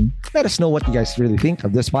a rating. Let us know what you guys really think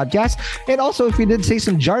of this podcast. And also, if we did say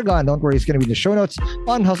some jargon, don't worry, it's going to be in the show notes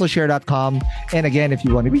on hustleshare.com. And again, if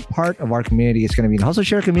you want to be part of our community, it's going to be in Hustle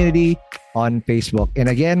Share community on Facebook. And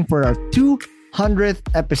again, for our 200th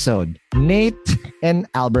episode, Nate and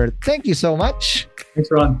Albert, thank you so much.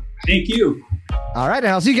 Thanks, Ron. Thank you. All right,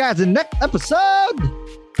 and I'll see you guys in the next episode.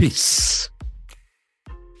 Peace.